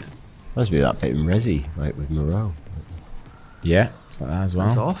off again. Must be that bit in Resi, like with Moreau. Yeah, it's like that as well.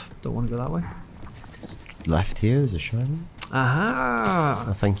 It's off. Don't want to go that way. Left here, there's a shiny. Aha.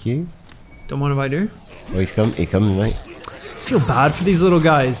 Oh, thank you. Don't mind if I do. Oh, he's come. He coming, mate. Just feel bad for these little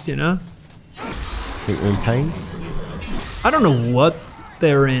guys, you know? Think we're in pain. I don't know what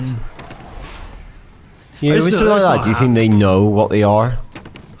they're in. Yeah, I just with know something like that's that, not do you think they know what they are?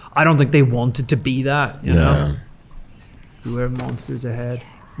 I don't think they wanted to be that, you No. know? Beware monsters ahead.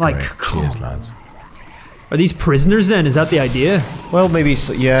 Like, Cheers, lads. are these prisoners then? Is that the idea? Well, maybe,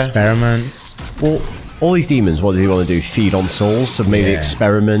 yeah. Experiments. Well, all these demons, what do they want to do? Feed on souls? So maybe Yeah.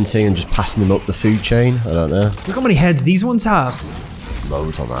 experimenting and just passing them up the food chain? I don't know. Look how many heads these ones have.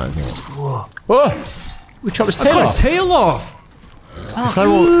 Loads on that, isn't it? Whoa! We chopped his I tail cut off. his tail off. It's like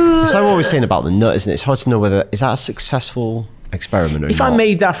what we're saying about the nut, isn't it? It's hard to know whether, is that a successful experiment or If not? I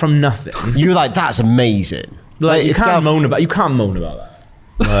made that from nothing, You're like, that's amazing. like you if can't Gav- moan about that.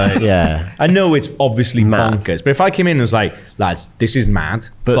 Like, Yeah. I know it's obviously Mad. bonkers, but if I came in and was like, lads, this is mad,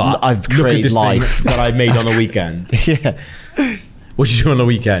 But I've look at created this life. thing that I made on the weekend. Yeah. What did you do on the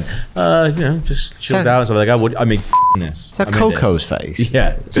weekend? Just chilled out. So like, I made this. Is that I made Coco's this. face?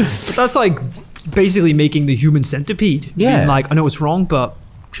 Yeah. But that's like basically making the human centipede. Yeah. Being like, I know it's wrong, but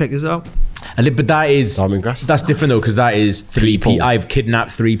check this out. But that is Diamond grass? that's different though, because that is 3 people. People. I've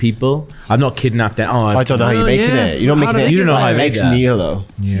kidnapped 3 people. I've not kidnapped them. Oh, I don't know how you're Oh, making yeah. it. You're not How making do it. they You don't know how I like made ex that. nihilo.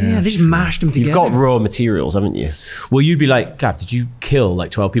 Yeah, they just mashed them together. You've got raw materials, haven't you? Well, you'd be like, Gav, did you kill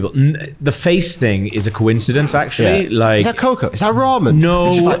like 12 people? The face thing is a coincidence, actually. Like, is that Coco? Is that ramen? no,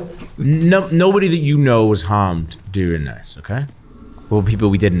 It's just like- nobody that you know was harmed during this. Okay. Well, people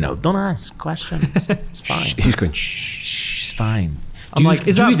we didn't know. Don't ask questions. It's fine. He's going, shh. Shh, it's fine. I'm like,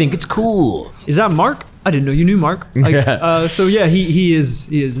 is do you that- think it's cool? Is that Mark? I didn't know you knew Mark. Like, Yeah. so yeah, he is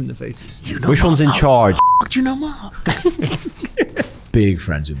in the faces. Which one's in charge? Do you know Mark? Big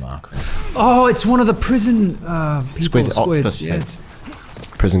friends with Mark. Oh, it's one of the prison people, Octopus squids. Yeah. heads.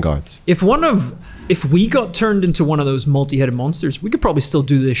 Prison guards. If we got turned into one of those multi-headed monsters, we could probably still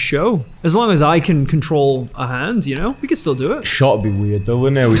do this show. As long as I can control a hand, you know, we could still do it. Shot would be weird though,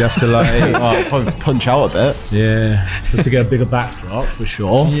 wouldn't it? We'd have to like, Probably punch out a bit. yeah, have to get a bigger backdrop for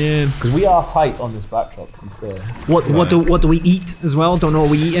sure. Yeah. Because we are tight on this backdrop. To be fair. What do we eat as well? Don't know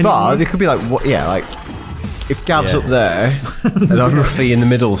what we eat anymore. But they could be like, what? Yeah, like if Gav's Yeah. up there and I'm roughly in the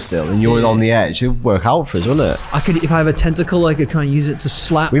middle still, and you're on the edge, it'd work out for us, wouldn't it? I could, if I have a tentacle, I could kind of use it to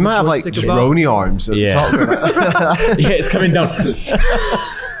slap. We the might have like joystick about. drony arms at Yeah. the top. Yeah, it's coming down.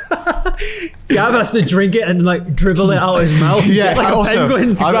 Gav has to drink it and like dribble it out his mouth. Yeah, like a also,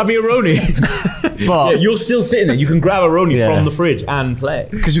 penguin. Grab me a Roni. But You're still sitting there. You can grab a Roni Yeah. from the fridge and play.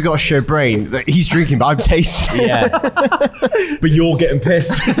 because we've got a shared brain, that he's drinking, but I'm tasting. Yeah. But you're getting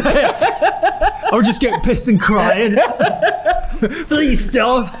pissed. I would just get pissed and crying. Please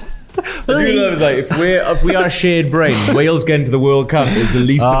stop. Please. Like if we are a shared brain, Wales getting to the World Cup is the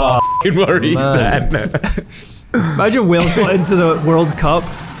least of our fucking worries. man. Imagine Wales got into the World Cup.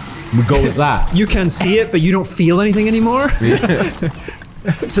 We go as that. You can see it, but you don't feel anything anymore.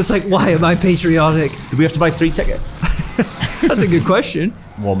 So it's like, why am I patriotic? Do we have to buy 3 tickets? That's a good question.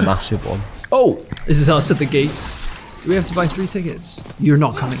 One massive one. Oh, This is us at the gates. Do we have to buy 3 tickets? You're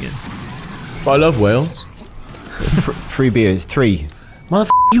not coming in. I love Wales. 3 beers, 3.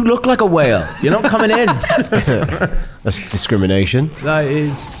 You look like a whale. You're not coming in. That's discrimination. That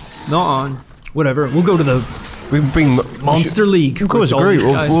is not on. Whatever. We'll go to the We can bring Monster League. Of course, with all agree. these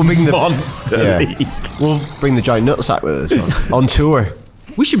guys. We'll bring the Monster yeah. League. We'll bring the giant nutsack with us on tour.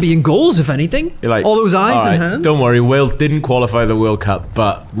 We should be in goals, if anything. You're like, all those eyes "All and right, hands. Don't worry, Wales didn't qualify the World Cup,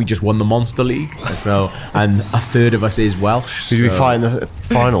 but we just won the Monster League. So, and a third of us is Welsh. Who do we so- fight in the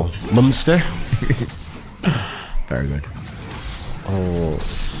final? Munster? Very good.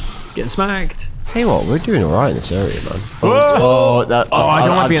 Getting smacked. Tell you what, we're doing alright in this area, man. I don't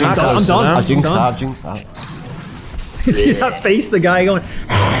want to be an jinxed asshole. that. I'm done. I've jinxed I'm that. done. I've jinxed that. See that face? The guy going,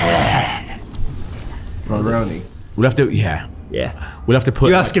 Ronnie. We'll have to, yeah. We'll have to put.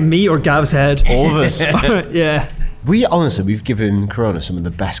 you asking me or Gav's head? All of us. Yeah. We honestly, we've given Corona some of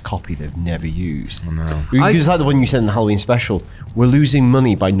the best copy they've never used. No. It's like the one you said in the Halloween special. We're losing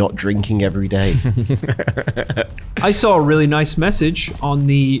money by not drinking every day. I saw a really nice message on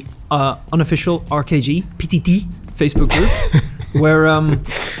the unofficial RKG PTT Facebook group where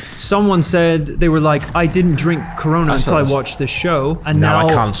someone said they were like, I didn't drink Corona until I this. watched this show, and Now now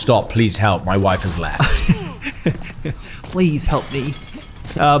I can't stop. Please help. My wife has left. please help me.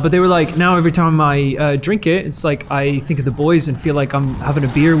 But they were like, now every time I drink it, it's like I think of the boys and feel like I'm having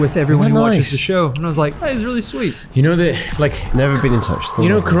a beer with everyone who watches nice? the show. And I was like, that is really sweet. You know that, like, Never been in touch. Still you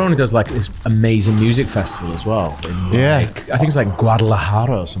know, not. Corona does like this amazing music festival as well. In, Yeah. like, I think it's like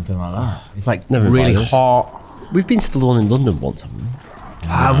Guadalajara or something like that. It's like Never really invited us. hot. We've been to the one in London once, haven't we?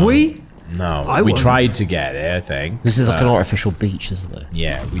 Have we? No, I we wasn't. tried to get there. I think This is like an artificial beach, isn't it?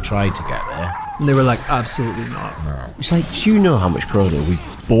 yeah, we tried to get there. And they were like, absolutely not. It's like, do you know how much Corona we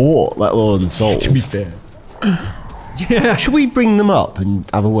bought, let alone sold? To be fair, Yeah. Should we bring them up and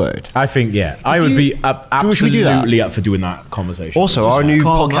have a word? I think, yeah. I would be Should we do that? Absolutely up for doing that conversation. Also, our new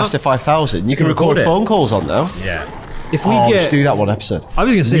call them podcast up. at 5,000, you can record record it. phone calls on now. Yeah. If we Let's get, do that one episode. I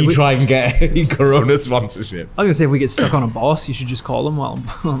was gonna say, We try and get a Corona sponsorship. I was gonna say, if we get stuck on a boss, you should just call them while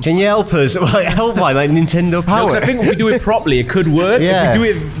I'm. Can you help us? Like, helpline, like Nintendo Power. Because I think if we do it properly, it could work. Yeah. If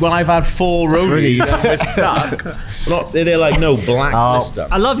we do it when I've had 4 roadies and we're stuck, they're like, no, blacklist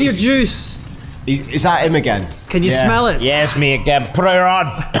I love your juice. Is that him again? Can you smell it? Yes, me again. Put it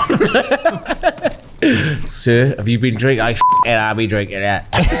on. Sir, have you been drinking? I'll be drinking it.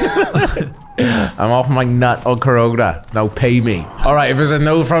 I'm off my nut on Corona. Now pay me. All right, if there's a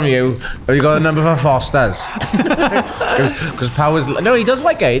no from you, have you got a number for Foster's? Because Power's... No, he does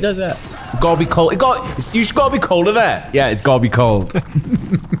like it. He does it. Gotta be cold. You just gotta be colder there. Yeah, it's gotta be cold.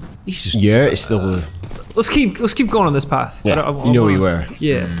 He's just... Yeah, it's still... Let's keep going on this path. Yeah, you know where you were.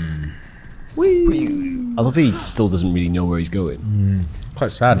 Yeah. I love he still doesn't really know where he's going.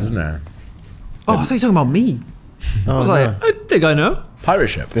 Quite sad, isn't it? Oh, I thought you were talking about me. I was like, I think I know. Pirate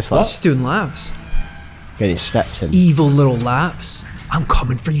ship. This I'm lad just doing laps. getting his steps in. Evil little laps. I'm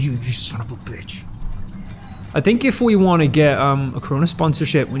coming for you, you son of a bitch. I think if we want to get a Corona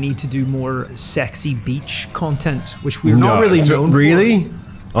sponsorship, we need to do more sexy beach content, which we're not really known Really?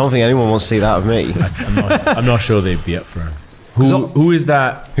 I don't think anyone wants to see that of me. I'm not sure they'd be up for it. Who is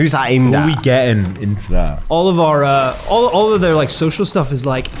that? Who's that aimed Who are at? we getting into that? for. All of our, all of their like social stuff is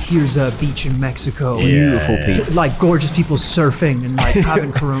like, here's a beach in Mexico. Beautiful people. Like gorgeous people surfing and like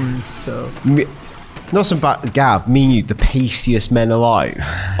having Coronas, so. Not some bad, Gav, me and you, the pastiest men alive.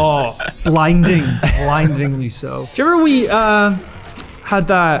 Oh, blindingly so. Do you remember we had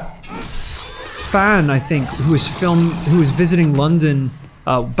that fan, I think, who was visiting London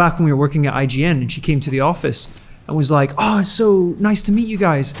back when we were working at IGN, and she came to the office and was like, "Oh, it's so nice to meet you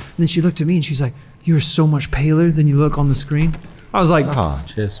guys." And then she looked at me and she's like, "You're so much paler than you look on the screen." I was like, Ah,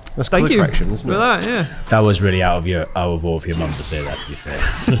 Cheers. that's "Thank colour you correction, for isn't it? that." Yeah. That was really out of all of your mum to say that, to be fair.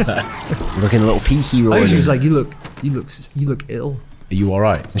 You're looking a little peaky, I Roy. think she was like, "You look ill." Are you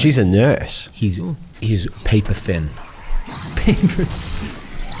alright? She's a nurse. He's paper thin.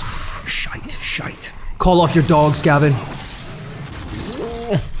 Shite. Call off your dogs, Gavin.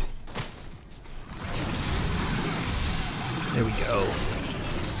 There we go.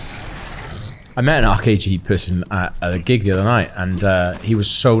 I met an RKG person at a gig the other night, and he was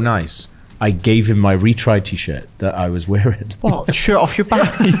so nice. I gave him my Retry t-shirt that I was wearing. What? Shirt off your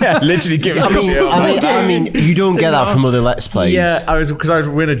back? Yeah, literally give him I mean, you don't get that from other Let's Plays. Yeah, I was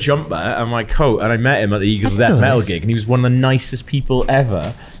wearing a jumper and my coat, and I met him at the Eagles Death nice. Metal gig, and he was one of the nicest people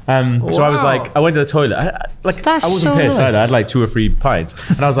ever. So I was like, I went to the toilet. I That's wasn't so pissed nice. either. I had like 2 or 3 pints,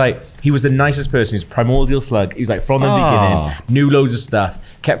 and I was like, he was the nicest person. He was primordial slug. He was like from the beginning, knew loads of stuff.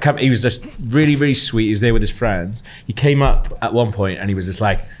 Kept. He was just really, really sweet. He was there with his friends. He came up at one point, and he was just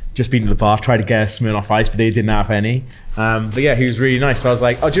like, just been to the bar, tried to get a Smirnoff Ice, but they didn't have any. But yeah, he was really nice. So I was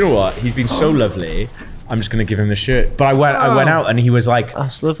like, oh, do you know what? He's been so lovely. I'm just gonna give him the shirt. But I went out, and he was like,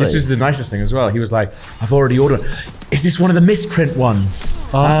 That's lovely. this was the nicest thing as well. He was like, I've already ordered. Is this one of the misprint ones?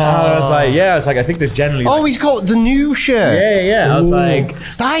 I was like, yeah. I was like, I think there's generally. Oh, like, he's got the new shirt. yeah. I was like,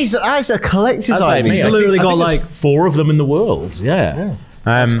 That is a collector's I was like, item. mate, He's I think- literally I got, think there's like- 4 of them in the world. Yeah.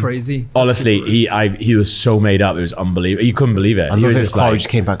 That's crazy. That's Honestly, super- he was so made up. It was unbelievable. You couldn't believe it. I He love was his just Chloe like, just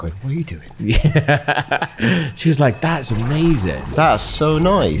came back going, what are you doing? she was like, that's amazing. That's so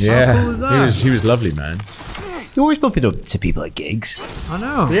nice. Yeah, cool is that? he was lovely, man. You're always bumping up to people at gigs. I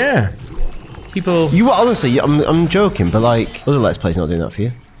know. Yeah, people. You honestly, I'm joking, but like other Let's Plays not doing that for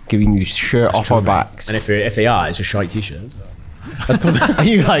you. Giving you shirt off our backs. And if they are, it's a shite t-shirt. Are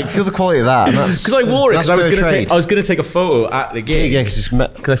you like, feel the quality of that? Because I wore it because I was gonna take a photo at the gig. Yeah, because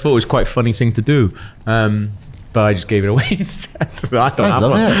I thought it was quite a funny thing to do. But I just gave it away instead. So I don't I have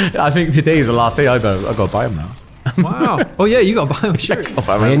love one. it. I think today is the last day. I got to buy them now. Wow. Oh yeah, you got to buy him a shirt.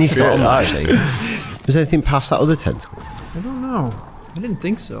 I need to go on that actually. Was there anything past that other tentacle? I don't know. I didn't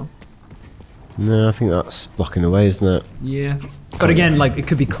think so. No, I think that's blocking the way, isn't it? Yeah. But again, like it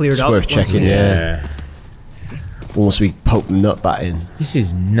could be cleared It's up. worth once checking, we- yeah. Once we poke the nut back in. This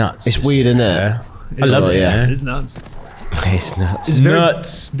is nuts. It's weird, isn't it? Yeah. I love it. yeah. It is nuts. It's nuts. It's very,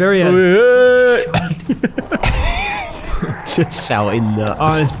 Nuts. very. Just shouting nuts.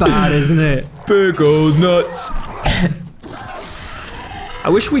 Oh, it's bad, isn't it? Big old nuts. I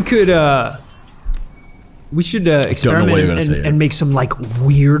wish we could. We should experiment you're gonna say, and make some like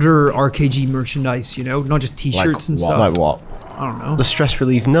weirder RKG merchandise. You know, not just T-shirts and stuff. Like what? I don't know. The stress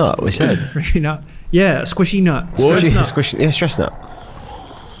relief nut, we said. Really not. Yeah, a squishy nut. Stress nut.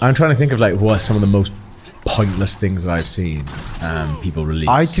 I'm trying to think of like what are some of the most pointless things that I've seen people release.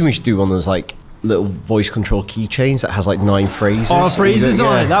 I think we should do one of those like little voice control keychains that has like 9 phrases. Oh, phrases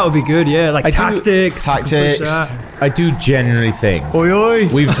on it. That would be good. Yeah, like I do- tactics. Tactics. push that. I do generally think Oi, oi.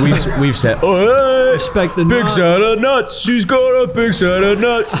 we've said, oh, Respect the big nut. set of nuts. She's got a big set of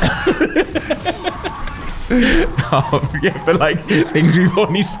nuts. Yeah, but like things we've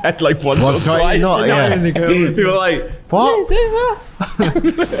only said like once or What's right, twice. not, yeah. You're like, What? Is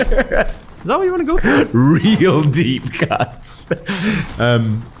that what you want to go for? real deep cuts.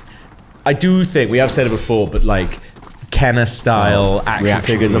 I do think we have said it before, but like Kenner style action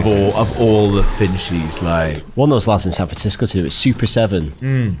reaction figures of all the Finchies, like One of those lads in San Francisco to do it, Super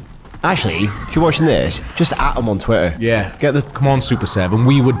 7. Actually, if you're watching this, just at them on Twitter. yeah. Get the Come on, Super 7,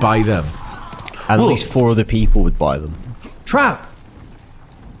 we would buy them. and at least 4 other people would buy them. Trap.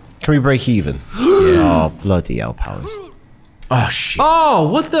 Can we break even? Oh, bloody hell, pals. Oh shit. Oh,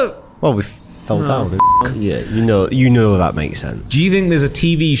 what the? Well, we fell down. Yeah, you know that makes sense. Do you think there's a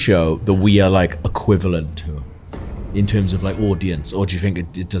TV show that we are like equivalent to, in terms of like audience, or do you think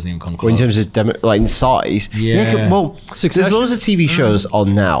it doesn't even come close? Well, in terms of like in size, Yeah. well, Succession? there's loads of TV shows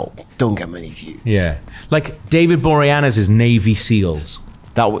on now. Don't get many views. yeah, like David Boreanaz is Navy SEALs.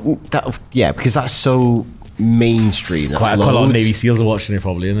 Yeah, because that's so mainstream. That's Quite a lot of loads. Navy SEAls are watching it,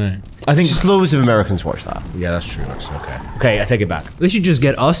 probably, isn't it? I think. Just loads of Americans watch that. Yeah, that's true. That's okay. Okay, I take it back. They should just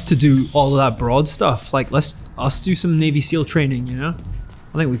get us to do all of that broad stuff. Like, let's us do some Navy SEAL training. You know,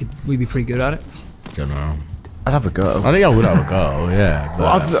 I think we'd be pretty good at it. Don't know. I'd have a go. I think I would have a go. Yeah.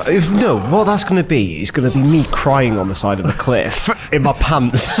 But, What that's going to be is going to be me crying on the side of a cliff in my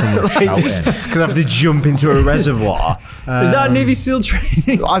pants because I have to jump into a reservoir. Is that Navy SEAL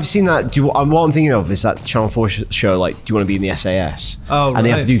training? I've seen that. What I'm thinking of is that Channel 4 show, like, do you want to be in the SAS? Oh, and they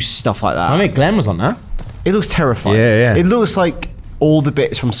have to right. do stuff like that. I mean, Glenn was on that. It looks terrifying. Yeah, yeah. It looks like all the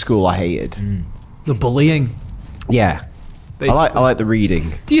bits from school I hated. The bullying. Yeah. I like the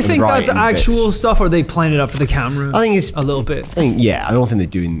reading. Do you and think that's writing actual bits. stuff, or are they playing it up for the camera? I think it's a little bit. I don't think they're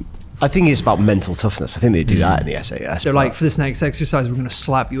doing. I think it's about mental toughness. I think they do that in the SAS. They're but- like, for this next exercise, we're going to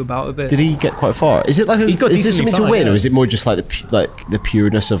slap you about a bit. Did he get quite far? Is it like He got is this decently something to far, win, yeah. or is it more just like the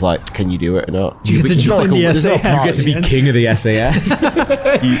pureness of like, can you do it or not? Do you get to It's not join the there's not a SAS? part You get to be in it. king of the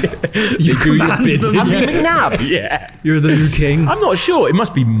SAS. you do your command bid. them. Andy McNabb. Yeah. You're the new king. I'm not sure. It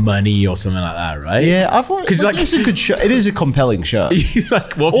must be money or something like that, right? Yeah, I've watched. 'Cause, like- It's a good show. It is a compelling show.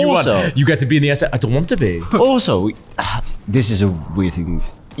 Like, what if you Also- want? You get to be in the SAS. I don't want to be. Also, this is a weird thing.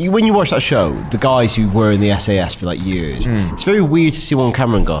 When you watch that show, the guys who were in the SAS for like years, it's very weird to see one on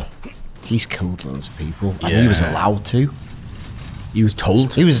camera and go, he's killed loads of people, and he was Yeah. allowed to. He was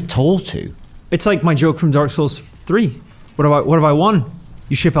told to. He was told to. It's like my joke from Dark Souls 3. What have I won?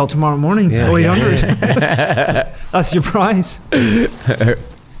 You ship out tomorrow morning. Yeah. 0800. That's your prize.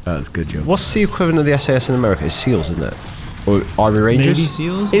 That's a good joke. What's the equivalent of the SAS in America? It's SEALs, isn't it? Or Army Rangers? Navy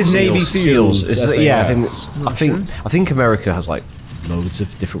SEAls? Is Navy SEAls? Yeah, SAS. I think America has like loads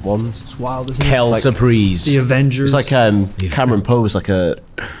of different ones. It's wild, isn't it? Hell Like- Surprise. The Avengers. It's like Cameron Poe is like a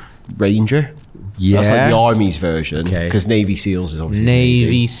ranger. Yeah. That's like the Army's version. Okay. Because Navy SEAls is obviously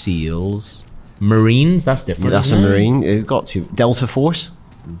Navy SEAls. Marines, that's different. That's a isn't it? Marine. It got to Delta Force.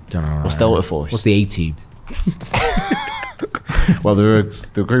 Don't know. What's Delta Force? What's the A team? Well, they're a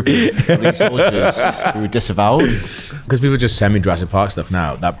group of elite soldiers who were disavowed. Because people just send me Jurassic Park stuff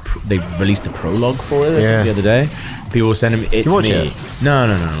now. They released a prologue for it Yeah. the other day. People were sending it to watch me. it? No,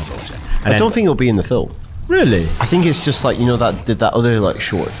 not watch it. And I don't think it'll be in the film. really. I think it's just like, that other like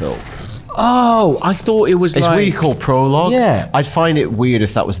short film. Oh, I thought it was It's like. really called Prologue. Yeah. I'd find it weird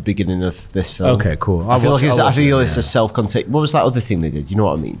if that was the beginning of this film. Okay, cool. I feel like I'll watch it's it, a self-contained. What was that other thing they did? You know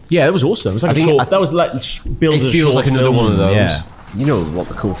what I mean? Yeah, it was awesome. It was like I think- that was like build It a feels short like another film. one of those. Yeah. You know what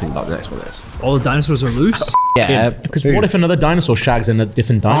the cool thing about the next one is? all the dinosaurs are loose. Yeah. Because what if another dinosaur shags in a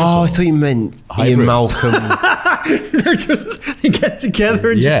different Oh, dinosaur? I thought you meant Hybrids. Ian Malcolm. They get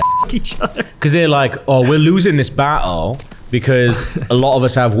together and Yeah. just f*** each other. Because they're like, oh, we're losing this battle because a lot of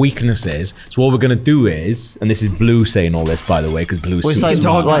us have weaknesses. So what we're going to do is, and this is Blue saying all this, by the way, because Blue's Well, it's super like,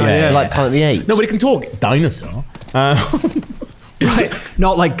 smart. like, Yeah, yeah. like Planet of the Apes. No, but it can talk dinosaur. Right?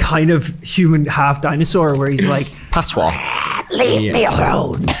 Not like kind of human half dinosaur where he's like, Patois. leave me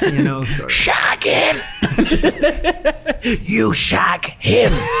alone. You know, sorry. Shag him. You shag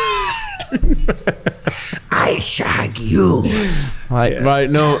him. I shag you. Right,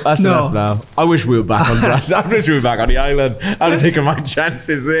 no, that's No. enough now. I wish we were back on Jurassic. I wish we were back on the island. I'd have taken my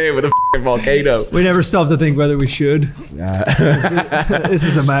chances there with a f***ing volcano. We never stopped to think whether we should. This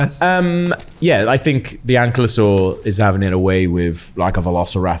is a mess. Yeah, I think the ankylosaur is having it away with like a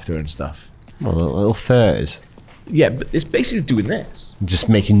velociraptor and stuff. Well, little furs. Yeah, but it's basically doing this. Just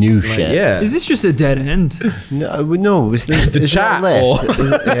making new shit. Yeah. Is this just a dead end? No, it's the chat, lift.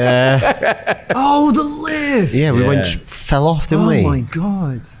 Yeah, Oh, the lift. yeah. We went Yeah. fell off, didn't Oh we? my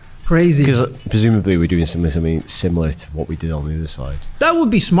god. Crazy. Because presumably we're doing something similar to what we did on the other side. That would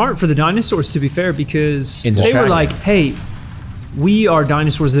be smart for the dinosaurs, to be fair, because Into they were shagging. like, hey, we are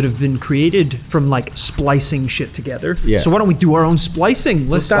dinosaurs that have been created from like splicing shit together. Yeah. So why don't we do our own splicing?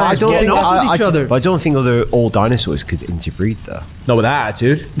 Let's Well, start getting off with each other. But I don't think all dinosaurs could interbreed though. Not with that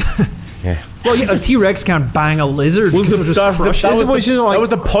attitude. Yeah. Well, yeah, a T-Rex can't bang a lizard because it'll just crush that it. was Which is like- that was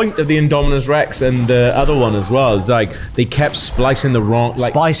the point of the Indominus Rex and the other one as well. It's like they kept splicing the wrong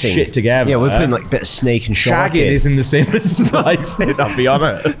Splicing shit together. Yeah, we're putting like a bit of snake and shark shagging in. isn't the same as splicing. I'll be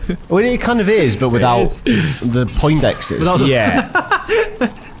honest. Well, it kind of is, but without is. the poindexters. Without the- Yeah.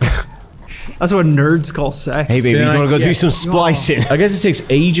 That's what nerds call sex. Hey baby, See, you gotta go yeah. do some splicing. I guess it takes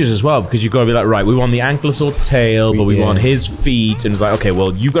ages as well because you've got to be like, right, we want the anklosaur tail, but we Yeah. want his feet, and it's like, okay,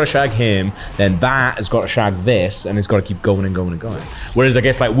 well, you've got to shag him, then that has got to shag this, and it's got to keep going and going and going. Whereas I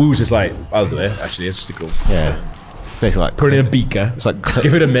guess like Woo's just like, I'll do it. Actually, it's still cool. Yeah. Basically like Put it in a beaker. It's like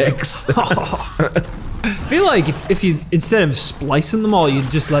Give it a mix. I feel like if you, instead of splicing them all, you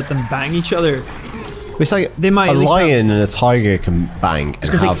just let them bang each other. it's like They might a at least lion and a tiger can bang. It's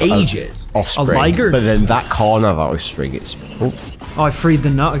gonna take ages. Offspring, A liger? but then that can't have offspring. It's Oh, I freed the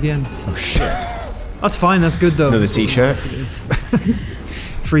nut again. oh shit. That's fine. That's good though. Another That's what we t-shirt. want to do.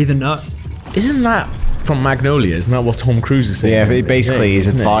 Free the nut. Isn't that from Magnolia? Isn't that what Tom Cruise is saying? Yeah, but it basically his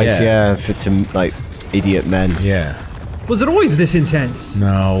Isn't it? advice. Yeah, for to like idiot men. Yeah. Was it always this intense?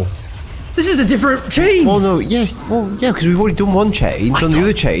 No. This is a different chain. Well, no, yes, well, yeah, because we've already done one chain, done the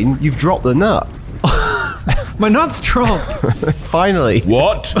other chain. You've dropped the nut. My nut's dropped. Finally.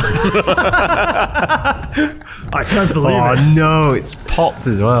 What? I can't believe Oh it. no, it's popped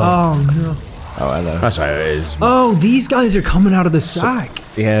as well. Oh no. Oh, hello. That's how it is. Oh, these guys are coming out of the sack.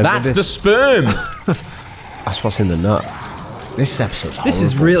 Yeah, That's but the sperm. that's what's in the nut. This episode's horrible. This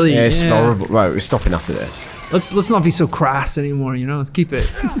is really- yeah, it's yeah. horrible. Right, we're stopping after this. Let's not be so crass anymore. You know, let's keep it.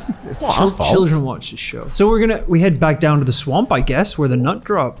 It's not our fault. Children watch this show. So we head back down to the swamp, I guess, where the nut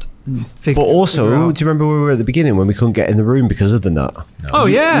dropped. And But also, do you remember where we were at the beginning when we couldn't get in the room because of the nut? Oh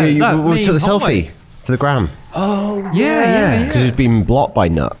yeah, that we main took the hallway. selfie for the gram Yeah. because it's been blocked by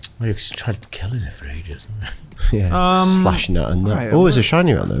nut. Well, you tried killing it for ages. Yeah, slash nut and nut. right, Oh, there's a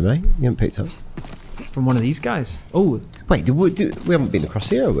shiny around there, mate. You haven't picked up. From one of these guys. Oh, Wait, we haven't been across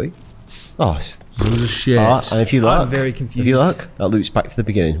here, have we? Oh, Loads of shit. and if you look, very If confused. you look, that loops back to the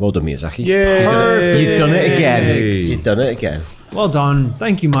beginning. Well done, Miyazaki. Yay. You've done it again. Yay. You've done it again. well done.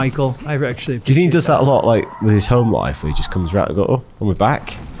 Thank you, Michael. I actually. Do you think he does that a lot, like with his home life, where he just comes around and go, "Oh, and we're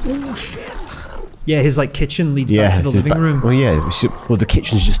back"? Yeah, his like kitchen leads back to the so he's living back- room. Well, yeah. Well, the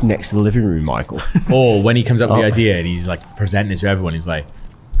kitchen's just next to the living room, Michael. Or when he comes up with the Oh. idea and he's like presenting it to everyone, he's like,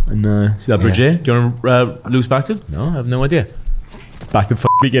 and see that bridge here? Do you want to loose back to? No, I have no idea. Back to the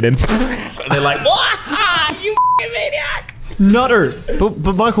beginning. And they're like, what? You maniac! Nutter.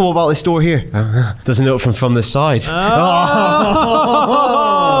 but Michael, what about this door here? There's a note from this side.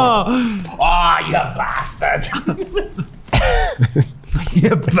 Oh, you bastard!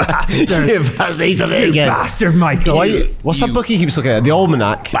 You bastard. Yeah, that's he's done it You again. bastard, Michael. What's that book he keeps looking at? The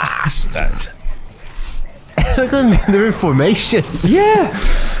almanac. Bastard! They're in formation. Yeah.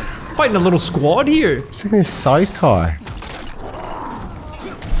 Fighting a little squad here. It's like a sidecar.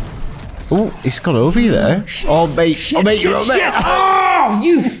 Oh, he's gone over you there. Oh, mate. Oh, mate, you're on there. Oh,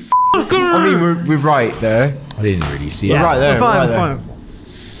 you fucker. I mean, we're right there. I didn't really see We're it. right there. We're fine, we're right fine.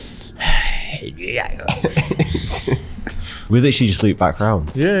 there. We literally just loop back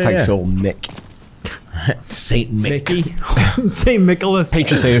round. Yeah, Thanks yeah. to old Mick. Saint Mick. Mickey. St. Nicholas.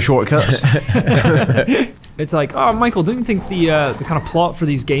 Patron Sailor shortcuts. It's like, oh, Michael, don't you think the kind of plot for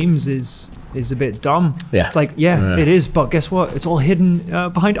these games is a bit dumb? Yeah. It's like, yeah, it is, but guess what? It's all hidden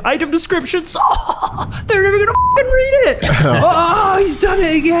behind item descriptions. Oh, they're never gonna fucking read it. Oh, he's done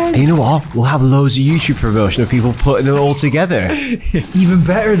it again. And you know what? We'll have loads of YouTube promotion of people putting it all together. Even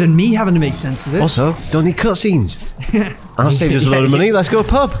better than me having to make sense of it. Also, don't need cutscenes. And I've saved us a load of money. Let's go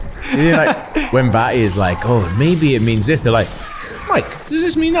pub. Yeah, like when Vatty is like, oh, maybe it means this. They're like, Mike, does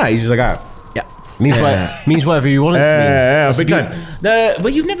this mean that? He's just like, oh, yeah. Means whatever you want it to mean. That's big the time.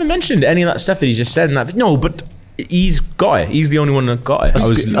 But you've never mentioned any of that stuff that he just said in that. No, but he's got it. He's the only one that got it.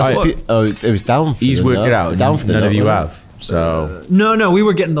 it was down. For He's the worked note. it out. Down for the None of note, you wasn't have. So No, we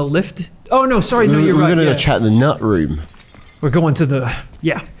were getting the lift. Oh no, sorry, it? no, you're We're right. gonna yeah. go chat in the nut room. We're going to the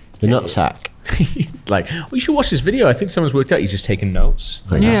The nut sack. like, we should watch this video. I think someone's worked out. He's just taking notes.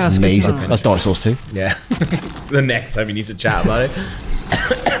 Like, Yeah, that's that's good amazing. stuff. That's Dark Souls 2. Yeah. The next time he needs to chat about it.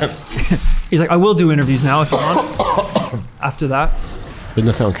 He's like, I will do interviews now if you want. After that. There's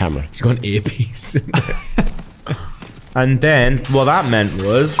nothing on camera. He's got an earpiece. And then, what that meant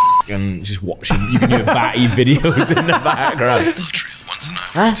was and just watching you can hear Vatty videos in the background.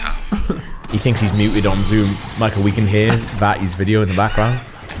 He thinks he's muted on Zoom. Michael, we can hear Vatty's video in the background.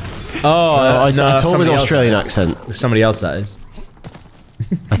 Oh, I told him somebody an else Australian that is. accent. There's somebody else that is.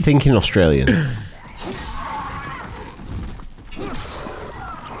 I think in Australian.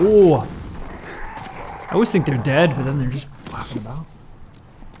 Oh. I always think they're dead, but then they're just flapping about.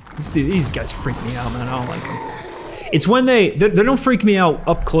 These guys freak me out, man. I don't like them. It's when they don't freak me out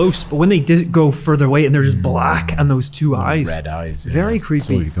up close, but when they go further away and they're just black and those two eyes. Red eyes. Yeah. Very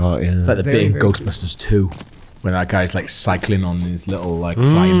creepy. You got, yeah. It's like the Very, bit in very Ghostbusters 2 when that guy's like cycling on his little like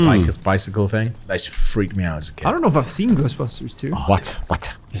flying biker's bicycle thing. That used to freak me out as a kid. I don't know if I've seen Ghostbusters 2. What?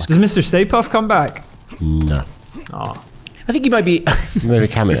 Does Mr. Stay Puft come back? No. Oh. I think he might be Maybe a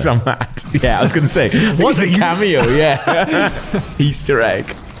cameo. some that. Yeah, I was gonna say. What's a cameo? Yeah. Easter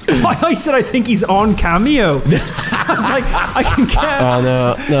egg. I said I think he's on Cameo. I was like, I can get Oh,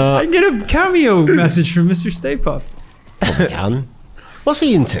 no. I get a cameo message from Mr. Stay Puft. Probably can. What's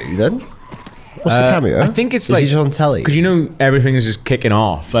he into then? What's the cameo? I think it's Is like he just on telly? because you know everything is just kicking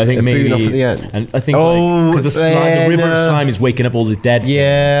off. I think They're maybe booting off at the end. and I think Oh, because the river of no. slime is waking up all the dead.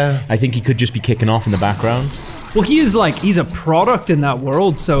 Yeah. I think he could just be kicking off in the background. Well, he's a product in that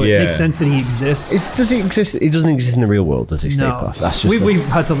world, so Yeah. it makes sense that he exists. Does he exist? It doesn't exist in the real world, does he, Stay No. Puft? That's just We've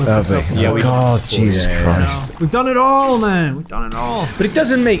had to look this up. Yeah, God, Jesus Christ. We've done it all, man. We've done it all. But it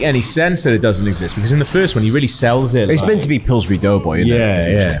doesn't make any sense that it doesn't exist because in the first one he really sells it. It's like- meant to be Pillsbury Doughboy, isn't Yeah,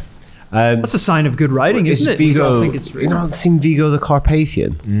 it? yeah. That's a sign of good writing, It's isn't it? You gotta Vigo. think it's real. You know, seen Vigo the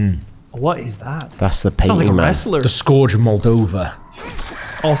Carpathian? What is that? That's the painting Sounds like a man. wrestler. The Scourge of Moldova.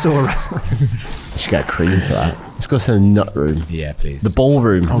 Also a wrestler. You should get a cream for that. Let's go to the nut room. Yeah, please. The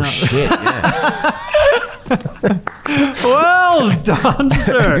ballroom. Oh shit! Yeah. Well done,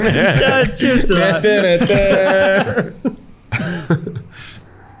 sir. Yeah, cheers to that.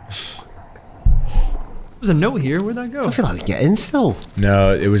 There's a note here. Where'd that go? I feel like we get in still.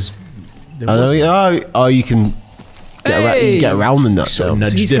 No, it was. Oh, you can get, around, you can get around the nut. So though.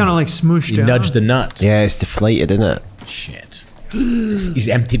 nudged So he's him. kind of like smushed He down. nudged the nut. Yeah, it's deflated, isn't it? Shit. He's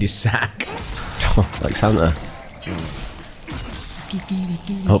emptied his sack. Like Santa. I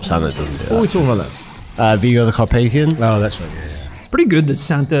hope Santa doesn't do What are we that. talking about then? Vigo the Carpathian. Oh, that's right. Yeah. It's pretty good that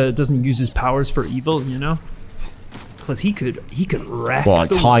Santa doesn't use his powers for evil, you know? Because he could wreck. What, like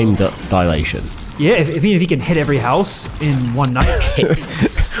the time dilation? Yeah, if he can hit every house in one night.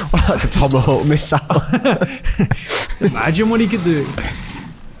 What, like a tomahawk missile? Imagine what he could do.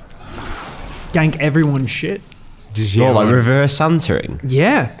 Gank everyone's shit. Or like reverse Santering.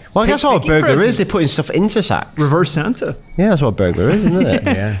 Yeah. Well, that's what a Taking burglar is. presents. They're putting stuff into sacks. Reverse Santa. Yeah, that's what a burglar is, isn't it?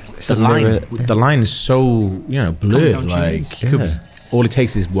 Yeah. It's The a line. mirror- The line is so blurred. down Like cheese. you could- Yeah. all it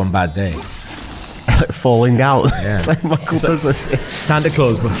takes is one bad day. Like falling out. Yeah. It's like Michael Douglas. Santa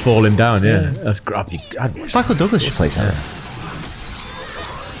Claus was falling down. Yeah, that's grabby. I'd watch Michael Douglas should play Santa.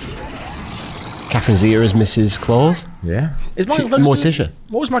 Catherine Zeta as Mrs. Claus. Yeah. Is Michael She- Douglas Morticia.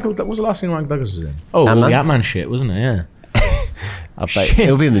 What was the last thing Michael Douglas was in? Oh, Ant-Man? the Ant-Man shit, wasn't it? Yeah. I bet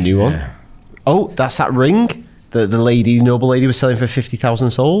it'll be in the new one. Oh, that's that ring that the noble lady was selling for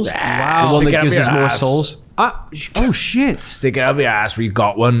 50,000 souls. Wow. The one Stick it that up gives your us more ass. souls. Oh shit. Stick it up your ass. We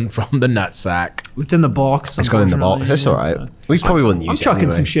got one from the nutsack. It's in the box. It's gone in the box. That's all right. We probably wouldn't I'm use it chucking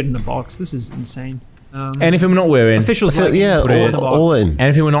anyway. some shit in the box. This is insane. Anything we're not wearing. Officials I feel- like yeah, put it in the box. all in.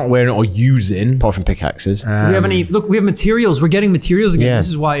 Anything we're not wearing or using. Apart from pickaxes. Do we have any? Look, we have materials. We're getting materials again. Yeah. This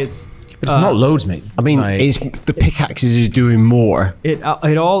is why it's. But it's not loads, mate. I mean, Like- is the pickaxes is doing more. It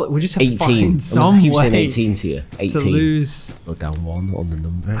all. We just have to 18. find some keep saying way 18 to you. 18. to lose. Go down one on the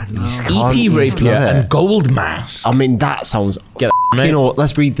number. EP rapier and gold mask. I mean, that sounds. mate. You know what?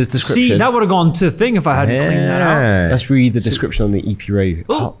 Let's read the description. See, that would have gone to thing if I hadn't cleaned that out. Let's read the description on the EP rapier.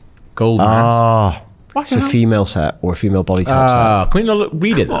 Oh, Gold mask. Ah, it's a female set or a female body type Can we not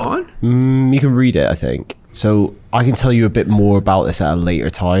read it? come though? on. set. You can read it, I think. So I can tell you a bit more about this at a later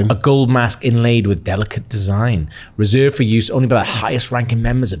time. A gold mask inlaid with delicate design, reserved for use only by the highest ranking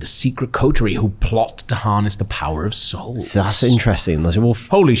members of the secret coterie who plot to harness the power of souls. So that's interesting.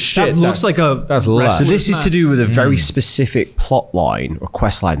 Holy shit! That looks like a. that's So lush. this is to do with a Mm. very specific plot line or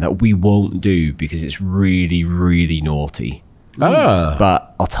quest line that we won't do because it's really, really naughty.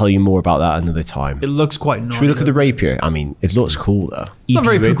 But I'll tell you more about that another time. It looks quite nice. Should we look at the rapier? I mean, it looks cool though. It's not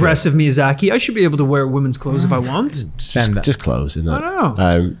very progressive, Miyazaki. I should be able to wear women's clothes if I want. Send that. Just clothes, isn't it? I know.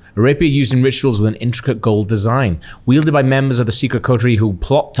 Um, A rapier used in rituals with an intricate gold design, wielded by members of the secret coterie who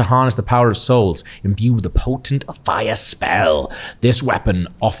plot to harness the power of souls, imbued with a potent fire spell. This weapon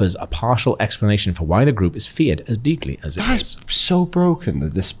offers a partial explanation for why the group is feared as deeply as it is. that's so broken. The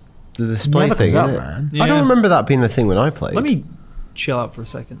display Never thing, comes up, isn't it? man. Yeah. I don't remember that being a thing when I played. Let me chill out for a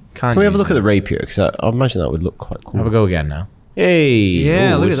second. Can we have a look at the rapier? Because I imagine that would look quite cool. Have a go again now. Hey.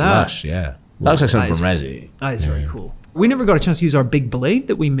 Yeah, look at it's that. lush, yeah. That looks like something from Resi. That is very cool. We never got a chance to use our big blade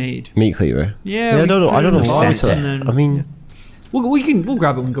that we made. Meat cleaver. Yeah, I we don't know. put I it don't in know the why. box and then- I mean, We'll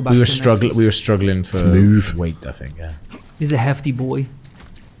grab it when we go back. We were to the struggling. Nexus. We were struggling for move. weight, I think. Yeah. He's a hefty boy.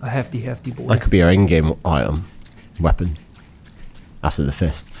 A hefty boy. that could be our in-game item, weapon. After the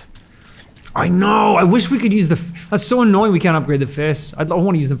fists. I know. I wish we could use the. That's so annoying. We can't upgrade the fists. I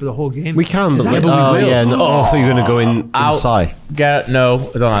want to use them for the whole game. We can, but that- we Oh, will. Yeah, no, I thought you were going to go inside. Get no, I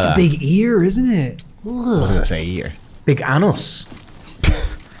don't like that. Big ear, isn't it? I wasn't going to say here. Big anus.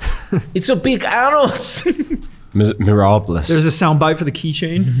 It's a big anus. Miraculous. There's a soundbite for the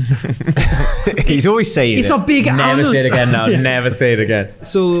keychain. He's always saying It's it. a big Never anus. say it again now. Yeah. Never say it again.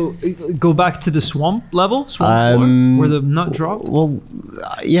 So go back to the swamp level, swamp floor, where the nut dropped. Well,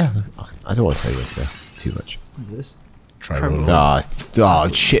 yeah. I don't want to tell you this guy too much. What is this? Try rolling. Oh,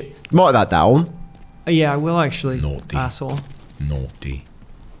 shit. Mark that down. Yeah, I will actually. Naughty. Asshole. Naughty.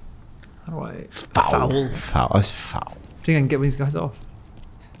 How do I? Foul. Foul. That's foul. Think I can get these guys off?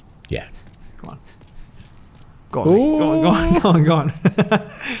 Yeah. Come on. Go on. Go on.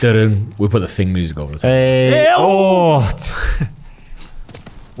 Dun-dun. We put the thing music over the top. Hey. Oh.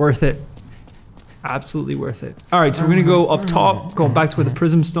 Worth it. Absolutely worth it. All right, so we're gonna go up top, going back to where the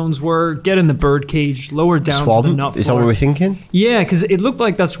prism stones were, get in the bird cage, lower down to the Swamp. nut Is that floor. what we're thinking? Yeah, because it looked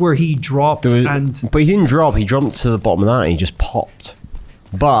like that's where he dropped, and But he didn't drop. He jumped to the bottom of that and he just popped.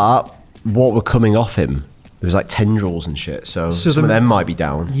 But what were coming off him? There was like tendrils and shit. So some of them might be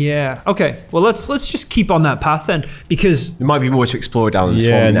down. yeah. Okay, well let's just keep on that path then, because There might be more to explore down the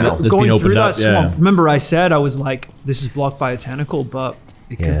Yeah, swamp now. no- That's going been through opened that up, yeah. swamp. Remember, I said I was like, this is blocked by a tentacle, but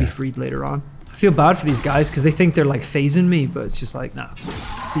it could be freed later on. I feel bad for these guys because they think they're like phasing me, but it's just like, nah,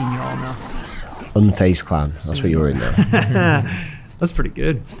 seeing you all now. Unfazed clan. That's what you're in now. That's pretty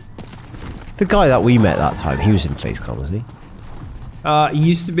good. The guy that we met that time, he was in Phase Clan, was he? He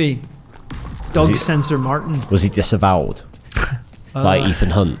used to be Doug he- Sensor Martin. Was he disavowed? Like Ethan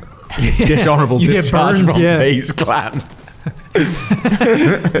Hunt. Dishonorable You get discharge burned, from yeah. FaZe Clan.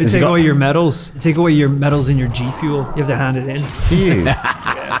 They take away your medals. They take away your medals and your G Fuel. You have to hand it in. Do you?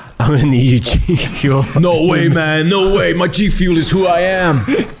 I'm in the UG fuel. No way, man. No way. My G Fuel is who I am.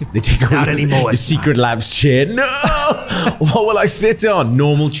 They take away Not anymore. the secret labs chair. No. What will I sit on?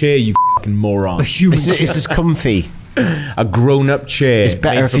 Normal chair, you fucking moron. A human. It's just comfy. A grown-up chair. It's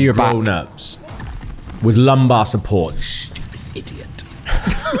better made for your back. grown-ups. With lumbar support. Stupid idiot.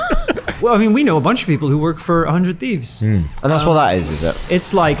 Well, I mean, we know a bunch of people who work for 100 Thieves. And that's what that is it?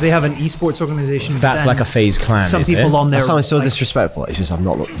 It's like they have an esports organization. but That's then like a FaZe Clan, Some is people it? on That their sounds so like- disrespectful. It's just I've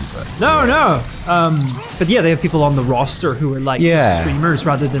not looked into it. No. But yeah, they have people on the roster who are like Yeah. streamers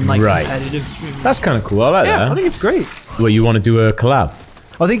rather than like Right. competitive streamers. That's kind of cool. I like Yeah, that. I think it's great. Well, you want to do a collab?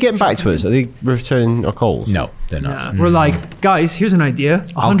 Are they getting back to us? Are they returning our calls? No, they're not. We're like, guys, here's an idea.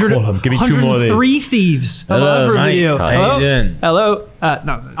 100, call 'em. Give me 2 more of these. 103 thieves. Hello, for a mate. video. How Hello? you doing? Hello?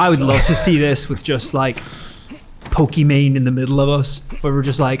 No, I would love to see this with just like Pokimane in the middle of us, where we're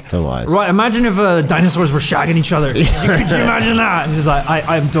just like, Don't lie. right, imagine if dinosaurs were shagging each other. Could you imagine that? And it's just like,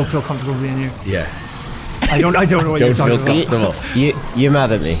 I don't feel comfortable being here. Yeah. I don't know what you're Don't talking feel about. comfortable. You're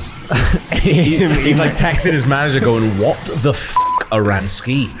mad at me. He's like texting his manager going, what the f***,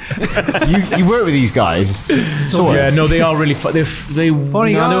 Aransky? You work with these guys. Sort Yeah, of. no, they are really funny. They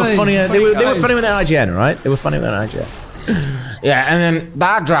Funny They were guys, funny. They funny were guys. funny with their IGN, right? They were funny with their IGN. Yeah, and then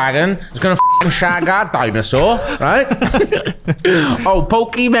that dragon is gonna f***ing shag our dinosaur, right? Oh,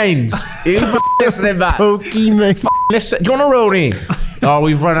 Pokemones. You f***ing listening back? Pokemon. Listen, do you want a rolling? Oh,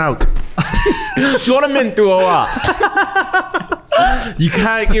 we've run out. Do you want a Mintu or what? You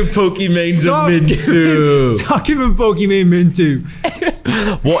can't give Pokemones Stop. a Mintu. Stop giving Pokimane Mintu.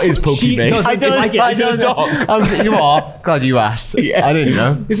 What is She Pokemon? doesn't like it. It's a dog. You are. Glad you asked. Yeah. I didn't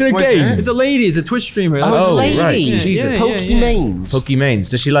know. Is it a What's game? it? It's a lady. It's a Twitch streamer. That's Oh, lady. right. Yeah, Jesus. yeah, yeah. Pokemones. Pokemones.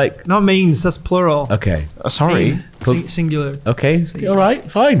 Does she like? Not mains. That's plural. Okay. Sorry. Singular. Okay. All right.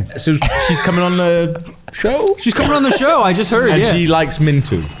 Fine. So she's coming on the show, She's coming on the show. I just heard. and yeah. she likes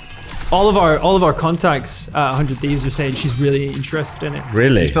Mintu. all of our contacts at 100 Thieves are saying she's really interested in it.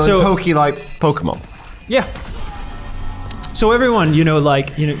 Really? Spelling So- Poke like Pokemon. Yeah. So everyone, you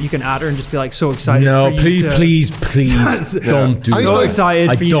can add her and just be like, so excited. No, for you please, to- don't do So that. excited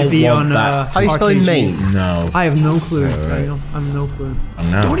I for you don't to be want on. that. How are you spelling RKG. main? No. I have no clue. I have no clue.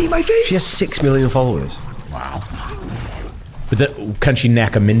 No. Don't eat my face. She has 6 million followers. Wow. But can she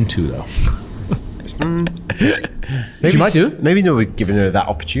neck him into though? Maybe She might do. Maybe no, we're giving her that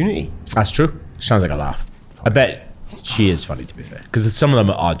opportunity. That's true. Sounds like a laugh. I bet she is funny, to be fair, because some of them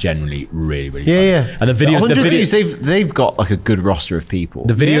are genuinely really, really funny. Yeah. And the videos, 100 views, they've got like a good roster of people.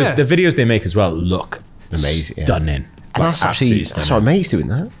 the videos, Yeah. the videos they make as well look Amazing, yeah. stunning. And that's actually, that's our mate's doing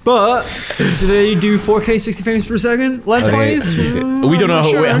that. But do they do 4K 60 frames per second? Let's plays? We don't know.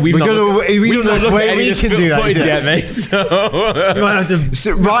 Sure. We've not looked- we don't know looked if at any we of can this do that footage yet. yet, mate. So You might have to.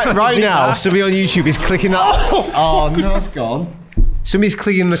 So right now, somebody on YouTube is clicking that. Oh no, it's gone. Somebody's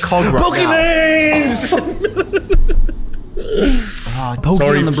clicking the cog right Pokemans.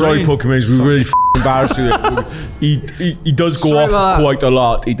 Poking on the Sorry, brain. Pokemans. We really embarrassed you. He does go Sorry off about that. quite a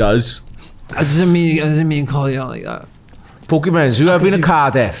lot. He does. I didn't mean to call you out like that. Pokemans, you have been to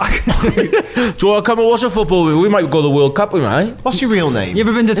Cardiff. Do you want to come and watch a football? We might go to the World Cup, we might. now. What's your real name? You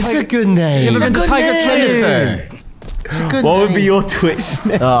ever been to It's Tiger? a good name. You ever been to Tiger Jennifer? It's a good What name. would be your Twitch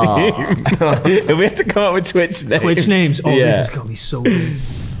name? If we had to come up with Twitch names. Twitch names. Oh, Yeah. this is gonna be so good.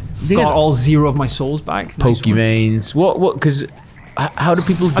 Got all 0 of my souls back. Nice one. Pokemans. What? Because how do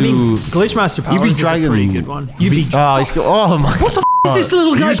people do? I mean, Glitchmaster Powers is a dragon. pretty good one. You be. Oh, he's got. Oh my. What the Is this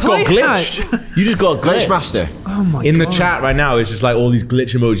little guy You just got playing glitched. You just got glitched. Glitchmaster? Oh my In the God. chat right now, it's just like all these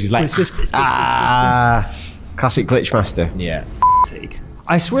glitch emojis. Like, Classic Glitchmaster. yeah. Sake.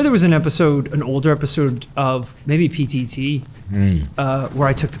 I swear there was an older episode of maybe PTT, where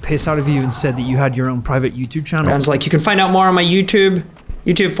I took the piss out of you and said that you had your own private YouTube channel. I was like, you can find out more on my YouTube.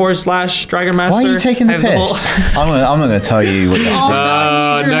 YouTube.com/Dragon Master. Why are you taking the I have piss? I'm not going to tell you what you have to do.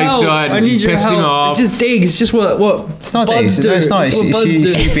 I need your nice help. one. I need your Pissed him help. off. It's just digs. It's just what It's not buds days. do. No, it's not. It's what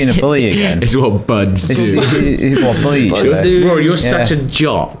buds do. you being a bully again. It's what buds It's what bully you Buds should. do. Bro, you're Yeah. such a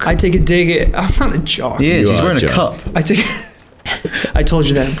jock. I take a dig at. I'm not a jock. He is. You He's are wearing a a jock. cup. I take. I told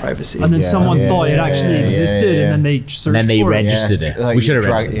you that in privacy. And then someone thought it actually existed, and then they searched And then they for it. registered it. Like We should have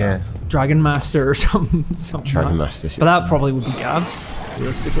drag- registered yeah. that. Dragon Master or something. Dragon nuts. Master But that probably would be Gavs,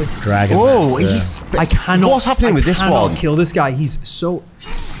 realistically. Dragon Whoa, Master. he's. I cannot. What's happening with this I cannot one? kill this guy. He's so.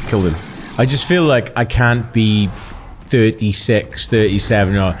 Killed him. I just feel like I can't be 36,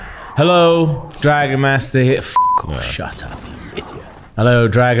 37 or hello, Dragon Master hit. Shut up, you idiot. Hello,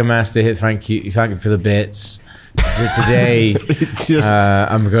 Dragon Master hit. Thank you for the bits. Today,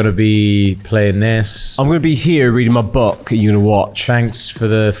 I'm gonna be playing this. I'm going to be here reading my book. And you're going to watch. Thanks for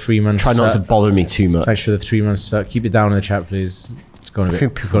the 3 months. Try not to bother me too much. Thanks for the 3 months. Keep it down in the chat, please. It's going to I be.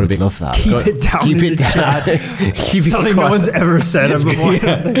 think people would love that. Keep it down Keep in it the down. chat. Keep it Something no quiet. one's ever said before.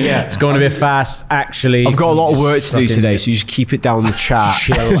 It's going to be fast. Actually, I've got a lot of Just work to do fucking- today, so you just keep it down in the chat.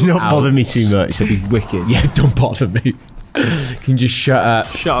 Chill Not out. bother me too much. That'd be wicked. Yeah, don't bother me. Can you just shut up?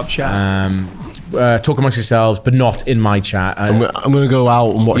 Shut up, chat. Talk amongst yourselves, but not in my chat. I'm going to go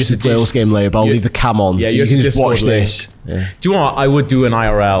out and watch You're the suggesting- Wales game later, but I'll you're- leave the cam on, Yeah, so you're you can just Discord watch link. this. Yeah. Do you know what? I would do an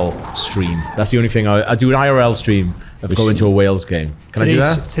IRL stream. That's the only thing. I do an IRL stream of going to a Wales game. Can I do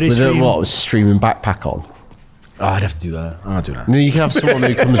that? Today's With a, stream. what, streaming backpack on? Oh, I'd have to do that. I'm not doing that. No, you can have someone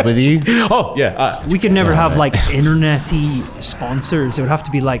who comes with you. Oh, yeah. We could never have like internet-y sponsors. It would have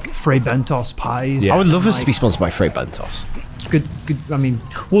to be like Frey Bentos pies. I would love us to be sponsored by Frey Bentos. Good. I mean,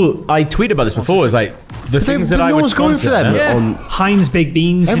 Well, I tweeted about this before. It's like the things that but I no would one's going sponsor. for them. yeah. On- Heinz baked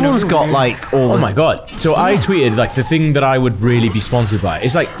beans. you know. Everyone's got like all Oh the- my god! So I tweeted like the thing that I would really be sponsored by.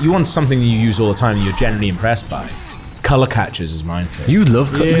 It's like you want something that you use all the time and you're generally impressed by. Color catchers is mine. For You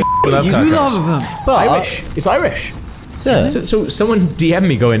love You love them. but Irish. It's Irish. Yeah. So someone DM'd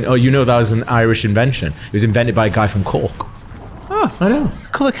me going, "Oh, you know that was an Irish invention. It was invented by a guy from Cork." Oh, I know.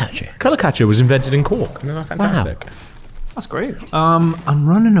 Colour catcher. Color catcher was invented in Cork. Isn't that fantastic? That's great. I'm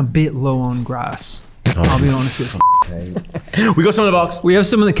running a bit low on grass. I'll be honest with you. We got some in the box. We have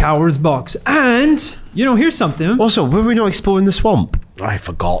some of the cowards box, and here's something. Also, were we not exploring the swamp? I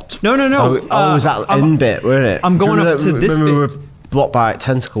forgot. No. Oh, was that end bit, weren't it? I'm going Remember up to this remember bit. We were blocked by a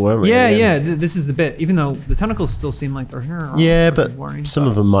tentacle, weren't we? Yeah, at the yeah. end? This is the bit. Even though the tentacles still seem like they're here. Yeah, but worried, some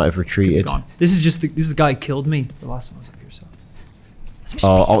of them might have retreated. gone. This is just this is the guy who killed me the last time I was up here. So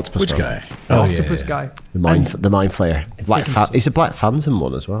Oh, octopus. Which one. guy? the Oh, octopus yeah. guy. The mind flayer. Black taking it's a black phantom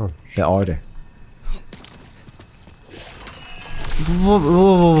one as well. Bit harder.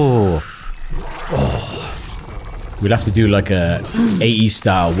 Whoa. We'd have to do like a 80s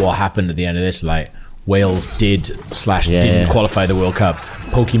style. What happened at the end of this? Like Wales didn't qualify the World Cup.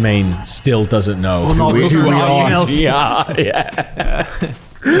 Pokimane still doesn't know not who look we at our are. emails. Yeah.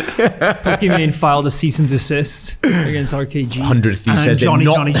 Pokimane filed a cease and desist against RKG. 100 Thieves And says Johnny,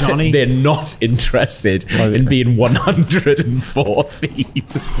 they're, Johnny, not, Johnny. they're not interested in being 104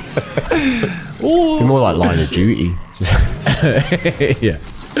 thieves. Be more like Line of Duty. Yeah.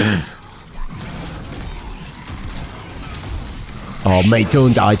 Oh, mate,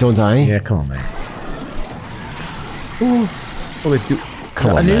 don't die, don't die. Yeah, come on, mate. Oh, they do.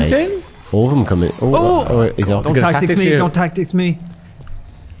 Come a on, new mate. thing? All of them coming. Oh, he's off. Don't Good tactics tactics me, here. don't tactics me.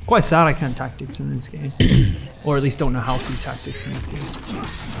 Quite sad I can't tactics in this game. Or at least don't know how to tactics in this game.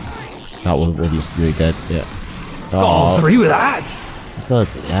 That one was really dead. Yeah. Got all three with that.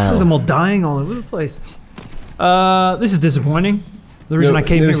 Bloody Look at hell. them all dying all over the place. This is disappointing. The reason I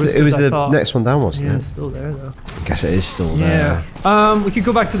came here was it was because I the thought... next one down, wasn't Yeah, it? it's still there though. I guess it is still there. Yeah. We could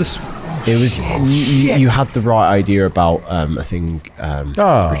go back to the... It was you had the right idea about I think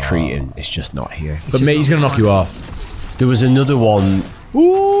retreating. It's just not here. But mate, he's going to knock you off. There was another one.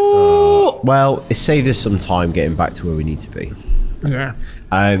 Ooh! Well, it saved us some time getting back to where we need to be. Yeah.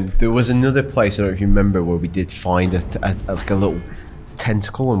 There was another place, I don't know if you remember, where we did find like a little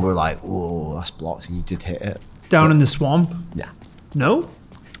tentacle, and we were like, "Whoa, that's blocked," and you did hit it. Down in the swamp? Yeah. No?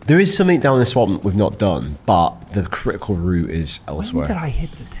 There is something down the swamp we've not done, but the critical route is When elsewhere. did I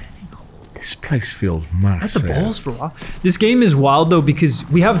hit the tentacle? This place feels I had the massive. balls for a while. This game is wild though because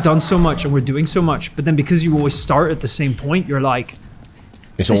we have done so much and we're doing so much, but then because you always start at the same point, you're like,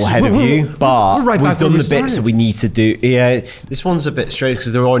 It's all This is- ahead of we're- you, but we're right we've back where done we the bits that started. we need to do. Yeah, this one's a bit strange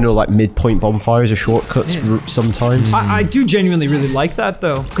because there are no like midpoint bonfires or shortcuts sometimes. I do genuinely really like that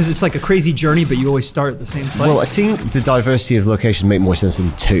though, because it's like a crazy journey, but you always start at the same place. Well, I think the diversity of locations make more sense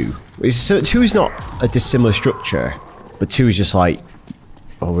than 2. So 2 is not a dissimilar structure, but 2 is just like,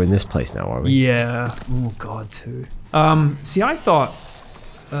 oh, we're in this place now, are we? Yeah. Oh god, too. See, I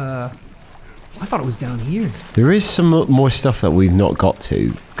thought it was down here. There is some more stuff that we've not got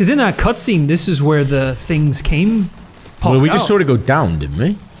to. Because in that cutscene, this is where the things came. Well, we just out. sort of go down, didn't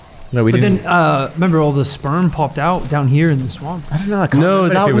we? No, we But didn't. then, remember all the sperm popped out down here in the swamp. I don't know. I can't No,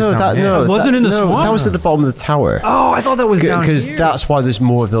 remember if it was down here. It wasn't in the swamp? That was at the bottom of the tower. Oh, I thought that was down here. Because that's why there's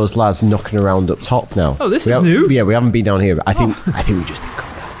more of those lads knocking around up top now. Oh, this We is have- new? Yeah, we haven't been down here, but I think we just did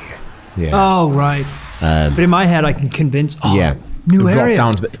come down here. Yeah. Oh, right. But in my head, I can convince. Oh, Yeah. new It dropped area.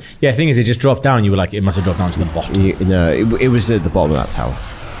 down to the. Yeah, the thing is, it just dropped down. You were like, it must have dropped down to the bottom. No, it was at the bottom of that tower.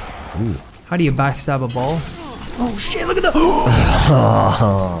 How do you backstab a ball? Oh shit! Look at the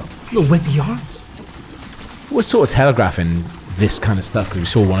little whippy arms. We're sort of telegraphing this kind of stuff because we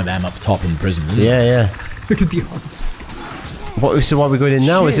saw one of them up top in prison. Didn't we? Yeah. Look at the arms. So why are we going in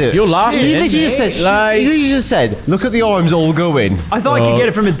now? Is it? You're laughing. You literally just said, you just said, look at the arms all going. I thought I could get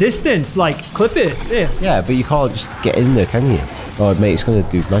it from a distance, like clip it. Yeah. Yeah, but you can't just get in there, can you? Oh, mate, it's going to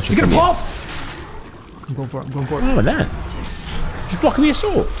do magic. You're on gonna you. pop. I'm going for it. I'm going for it. Oh, and that. Just blocking with your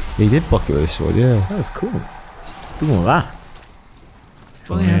sword. He did block it with his sword, yeah. That's cool. Do more of that.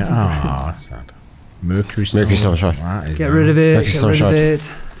 Well, they had some Oh, friends. that's sad. Mercury Stone. Mercury Stone, sorry. That is Get nice. rid of it. Lucky Get Stone rid of Shard.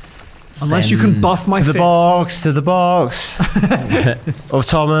 it. Unless you can buff my To the fists. box, to the box. of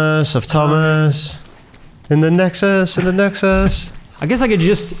Thomas. In the Nexus. I guess I could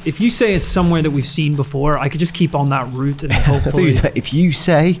just, if you say it's somewhere that we've seen before, I could just keep on that route and I thought hopefully, you said, if you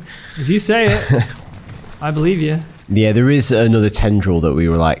say. if you say it, I believe you. Yeah, there is another tendril that we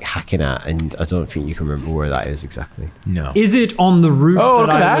were like hacking at, and I don't think you can remember where that is exactly. No. Is it on the route Oh, look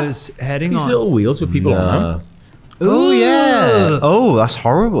that at I that. was heading These on? little wheels with people on them. Oh yeah. Oh, that's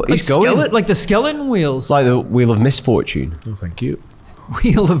horrible. Like He's going like the skeleton wheels. like the wheel of misfortune. Oh, thank you.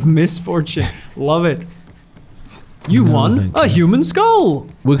 Wheel of misfortune. Love it. You won thank a human skull.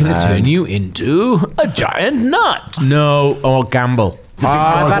 We're going to turn you into a giant nut. No. Oh, gamble.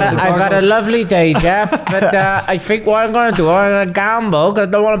 I've had a lovely day, Jeff, but I think what I'm going to do, I'm going to gamble because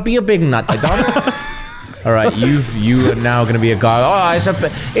I don't want to be a big nut. I don't. All right, you are now going to be a gargoyle. Oh,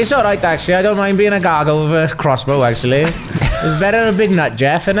 it's all right, actually. I don't mind being a gargoyle with a crossbow, actually. It's better than a big nut,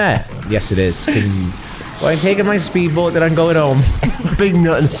 Jeff, isn't it? Yes, it is. Well, I'm taking my speedboat and I'm going home. Big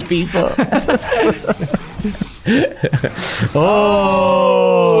nut and speedboat.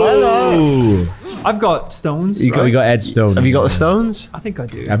 Oh, hello. I've got stones. We got Ed Stone. Have you got the stones? I think I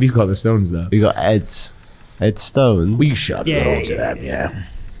do. Have you got the stones, though? You got Ed's stone. We shot Yeah, loads of them, yeah.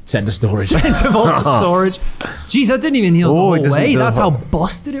 Send to storage. Sent him off to storage. Jeez, that didn't even heal Oh, the it whole doesn't way. do the That's whole- how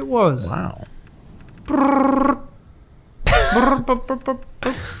busted it was. Wow.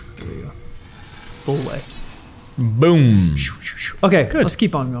 Full way. Boom. Okay, let's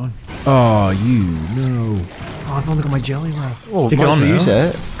keep on going. Oh, you no. Oh, I've only got my jelly left. Oh, Stick it might as on well now. use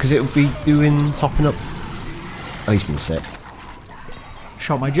it because it would be doing topping up. Oh, he's been sick.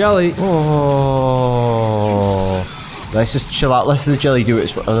 Shot my jelly. Oh, Let's just chill out. Let's let the jelly do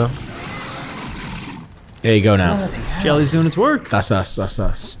it. Oh, no. There you go now. Jelly's doing its work. That's us. That's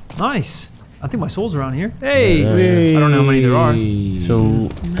us. Nice. I think my soul's around here. Hey! I don't know how many there are. So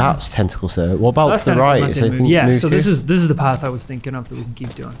that's tentacles there. What about That's to the tentacle right? meant Is to move. anything Yeah, moved so here? this is the path I was thinking of that we can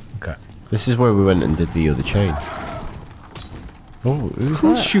keep doing. Okay. This is where we went and did the other chain. Oh, who's Who's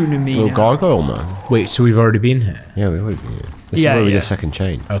that? shooting at me Little now? gargoyle man. Wait, so we've already been here? Yeah, we would be. This Yeah, is where we yeah. did second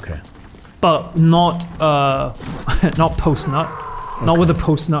chain. Okay. But not not post nut. Not with a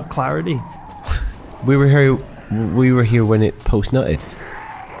post nut clarity. We were here. We were here when it post nutted.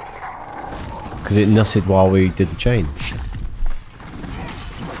 Because it nutted while we did the chain.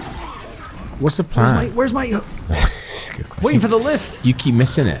 What's the plan? Where's my That's a good question. waiting for the lift? You keep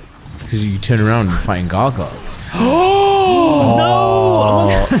missing it because you turn around and fighting gargoyles. No! I'm on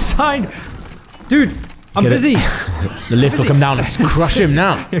the other side. Dude, I'm Get it? busy. The lift will come down and crush him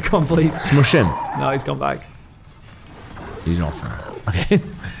now. Here, come on, please. Smush him. No, he's gone back. He's not far. Okay.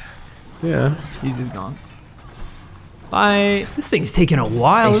 Yeah. He's gone. Bye. This thing's taking a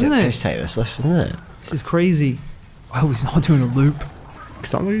while, isn't it? Let's take this lift, isn't it? This is crazy. Oh, he's not doing a loop.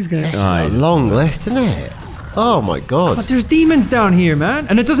 Somebody's going It's a long lift, isn't it? Oh my god. But there's demons down here, man.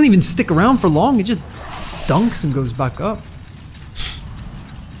 And it doesn't even stick around for long. It just dunks and goes back up.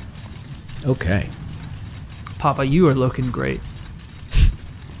 Okay. Papa, you are looking great.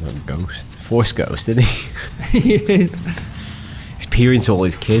 Ghost. Force ghost, isn't he? He is. He's peering to all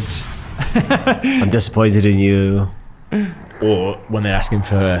his kids. I'm disappointed in you. Or when they're asking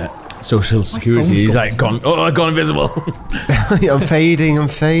for social security, phone's he's going like, gone. Oh, I've gone invisible. I'm fading, I'm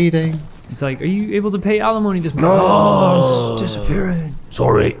fading. He's like, are you able to pay alimony this month? Oh, I'm disappearing.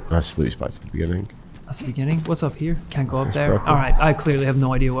 Sorry. Let's lose back to the beginning. That's the beginning. What's up here? Can't go up It's there. broken. All right, I clearly have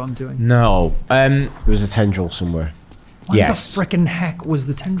no idea what I'm doing. No. There was a tendril somewhere. Where Yes. the frickin' heck was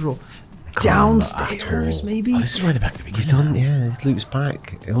the tendril? Downstairs, maybe? Oh, this is right at the back of the beginning. Done, yeah, it loops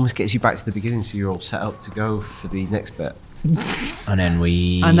back. It almost gets you back to the beginning so you're all set up to go for the next bit. And then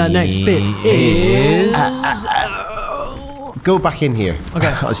we. And that next bit is Go back in here. Okay.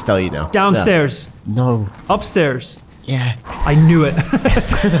 I'll just tell you now. downstairs, No. upstairs. Yeah. I knew it.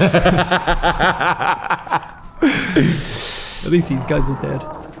 At least these guys are dead.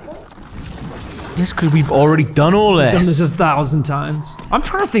 Just because we've already done all this. Done this 1,000 times. I'm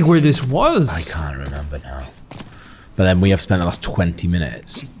trying to think where this was. I can't remember now. But then we have spent the last 20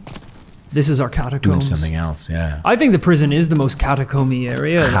 minutes This is our doing catacombs. something else, yeah. I think the prison is the most catacomby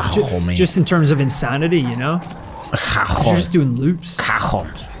area. Catacomby. Just in terms of insanity, you know? You're just doing loops.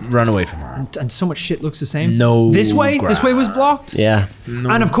 Run away from her. And so much shit looks the same. No This way was blocked. Yeah.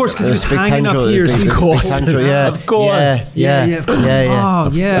 And of course, because he was There's a big hanging up tendril, here. there's So a he big was tendril, yeah. Of course. Yeah. Yeah, of course. Yeah. Oh,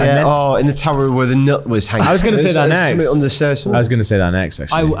 yeah. Yeah. Oh, in the tower where the nut was hanging. I was gonna say that There's next. something on the stairs. I was going to say that next,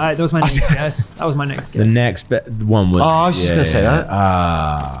 actually. That was my next guess. That was my next guess. The next one was. Oh, I was just gonna say that.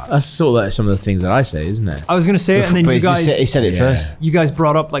 That's sort of like some of the things that I say, isn't it? I was gonna say it, and then But you he guys, said it Yeah. first. you guys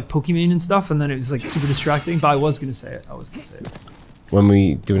brought up like Pokemon and stuff, and then it was like super distracting. But I was gonna say it. When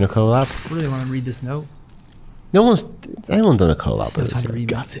we doing a collab. I really want to read this note. Has anyone done a collab So with time to this? read.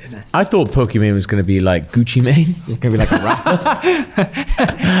 Got it. I thought Pokemon was going to be like Gucci Mane. It's going to be like a rapper.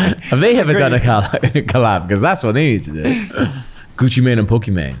 Have they ever done a collab? Because that's what they need to do. Gucci Mane and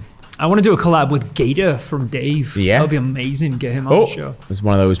Pokemon. I want to do a collab with Gata from Dave. Yeah. That would be amazing. Get him on Oh, the show. it's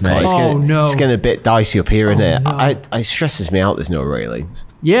one of those, mate. Oh, no. It's getting a bit dicey up here, isn't it? no. It stresses me out there's no railings.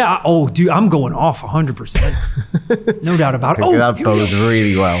 Yeah. Dude, I'm going off 100%. No doubt about it. Oh, That here we bodes go.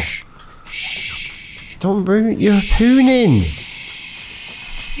 really well. Don't ruin it. You're harpooning.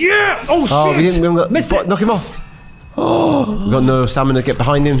 Yeah. Oh, shit. Oh, we haven't got, Missed it. Knock him off. Oh, we've got no stamina to get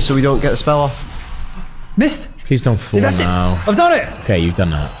behind him so we don't get the spell off. Missed. Please don't fall That's it. now. I've done it. Okay, you've done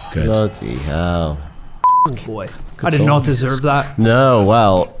that. Good. Bloody hell. Oh, boy. I did not deserve that. No,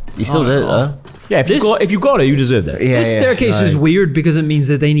 well, you still did it though. Yeah, if you got it, you deserved it. Yeah, This staircase is weird because it means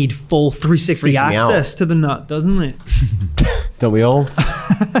that they need full 360 Freaking me out. access to the nut, doesn't it? Don't we all?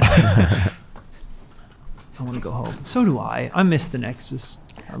 I want to go home. So do I. I miss the Nexus.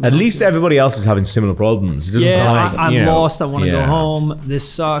 At least everybody else is having similar problems. It doesn't Yeah, sound like, I'm you know, lost. I want to go yeah. home. This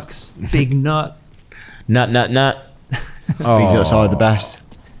sucks. Big nut. Nut. Big nuts are the best.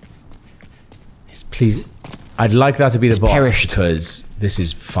 Please, I'd like that to be the boss perished. because this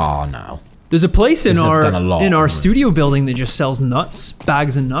is far now. There's a place in This has done a lot, our hasn't it? studio building that just sells nuts,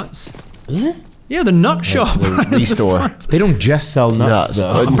 bags of nuts. Is it? Yeah, the nut shop. the right at the restore. front. They don't just sell nuts, Nuts.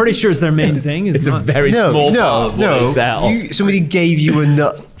 though. I'm pretty sure it's their main thing. Is It's a nuts. very small part of what they sell. Somebody gave you a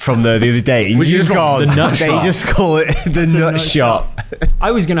nut from there the other day. Which You've is gone. the nut They shop. just call it the nut nut shop.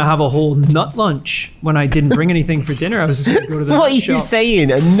 I was gonna have a whole nut lunch when I didn't bring anything for dinner. I was just gonna go to the What are nut you shop.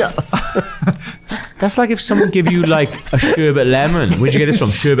 saying? A nut? That's like if someone give you like a sherbet lemon. Where'd you get this from?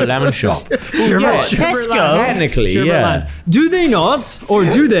 Sherbet lemon shop. Tesco. Technically, Sherbet yeah. Land. Do they not, or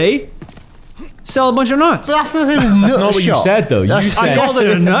do they sell a bunch of nuts? That's the same as That's not what you said, though. You I said called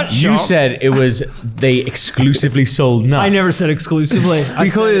it a nut shop. you said it was they exclusively sold nuts. I never said exclusively. We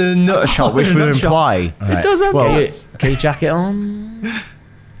call it a nut shop, which it a would nut shop. imply. It does have nuts. K jacket on.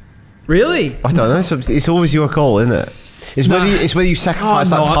 Really? I don't know. It's always your call, isn't it? It's whether you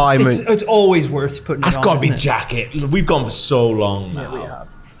sacrifice that time. It's always worth putting. That's it on, got to be isn't it? jacket. We've gone for so long now.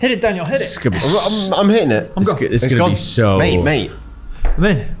 Hit it, Daniel. Hit It's it. gonna be. I'm hitting it. I'm going. It's gonna be so. Mate. I'm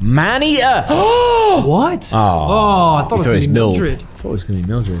in. Man eater. What? Oh. I thought it was going to be Milled. Mildred. I thought it was gonna be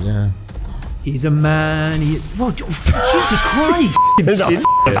Mildred. Yeah. He's a man. Whoa, Jesus Christ! He's not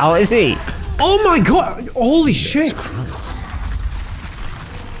about, is he? Oh my God! Holy shit!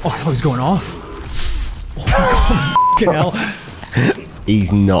 Oh, I thought he was going off. Oh my God, hell.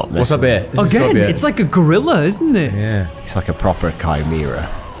 He's not. What's up here? This has gotta Again, be it. it's like a gorilla, isn't it? Yeah. It's like a proper chimera.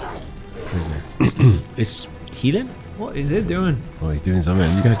 Is it? It's healing. What is it doing? Oh, he's doing something.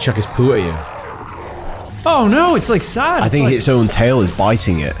 He's gonna chuck his poo at you. Oh no, it's like sad. I think like, its own tail is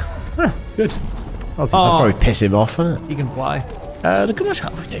biting it. Good. That's probably piss him off, isn't it? he can fly. Look how much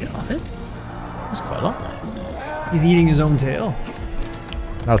health we've taken off it. That's quite a lot. He's eating his own tail.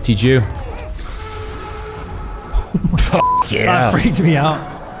 I'll teach you. That freaked me out.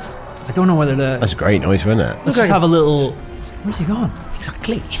 I don't know whether to. That's a great noise, wasn't it? Let's just have a little. Where's he gone?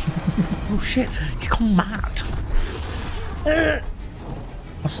 Exactly. Oh shit! He's gone mad.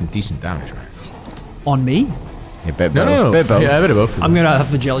 That's some decent damage, right? On me? Yeah, bit No, both. no, Bit both. Yeah, a bit of both. I'm gonna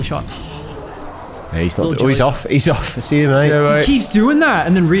have the jelly shot. Yeah, he's not. Little Oh, he's jelly. off. He's off. See you, mate. Yeah, right. He keeps doing that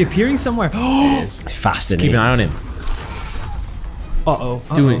and then reappearing somewhere. Uh He's fast, isn't Keep he? an eye on him.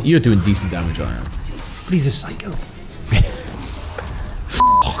 oh. You're doing decent damage on him. But he's a psycho.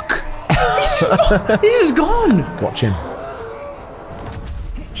 He's gone. Watch him.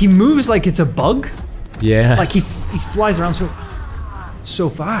 He moves like it's a bug. Yeah. Like he flies around so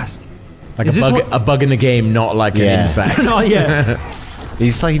fast. Like Is a this bug, what- a bug in the game, not like an Yeah. insect. No, yeah.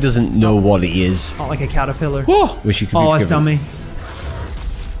 He's like he doesn't know what he is. Not like a caterpillar. Wish he could. Oh, be that's forgiven. dummy.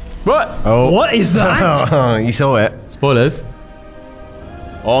 What? Oh, What is that? Oh, you saw it. Spoilers.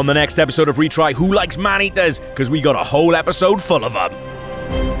 On the next episode of Retry, who likes man-eaters? Because we got a whole episode full of them.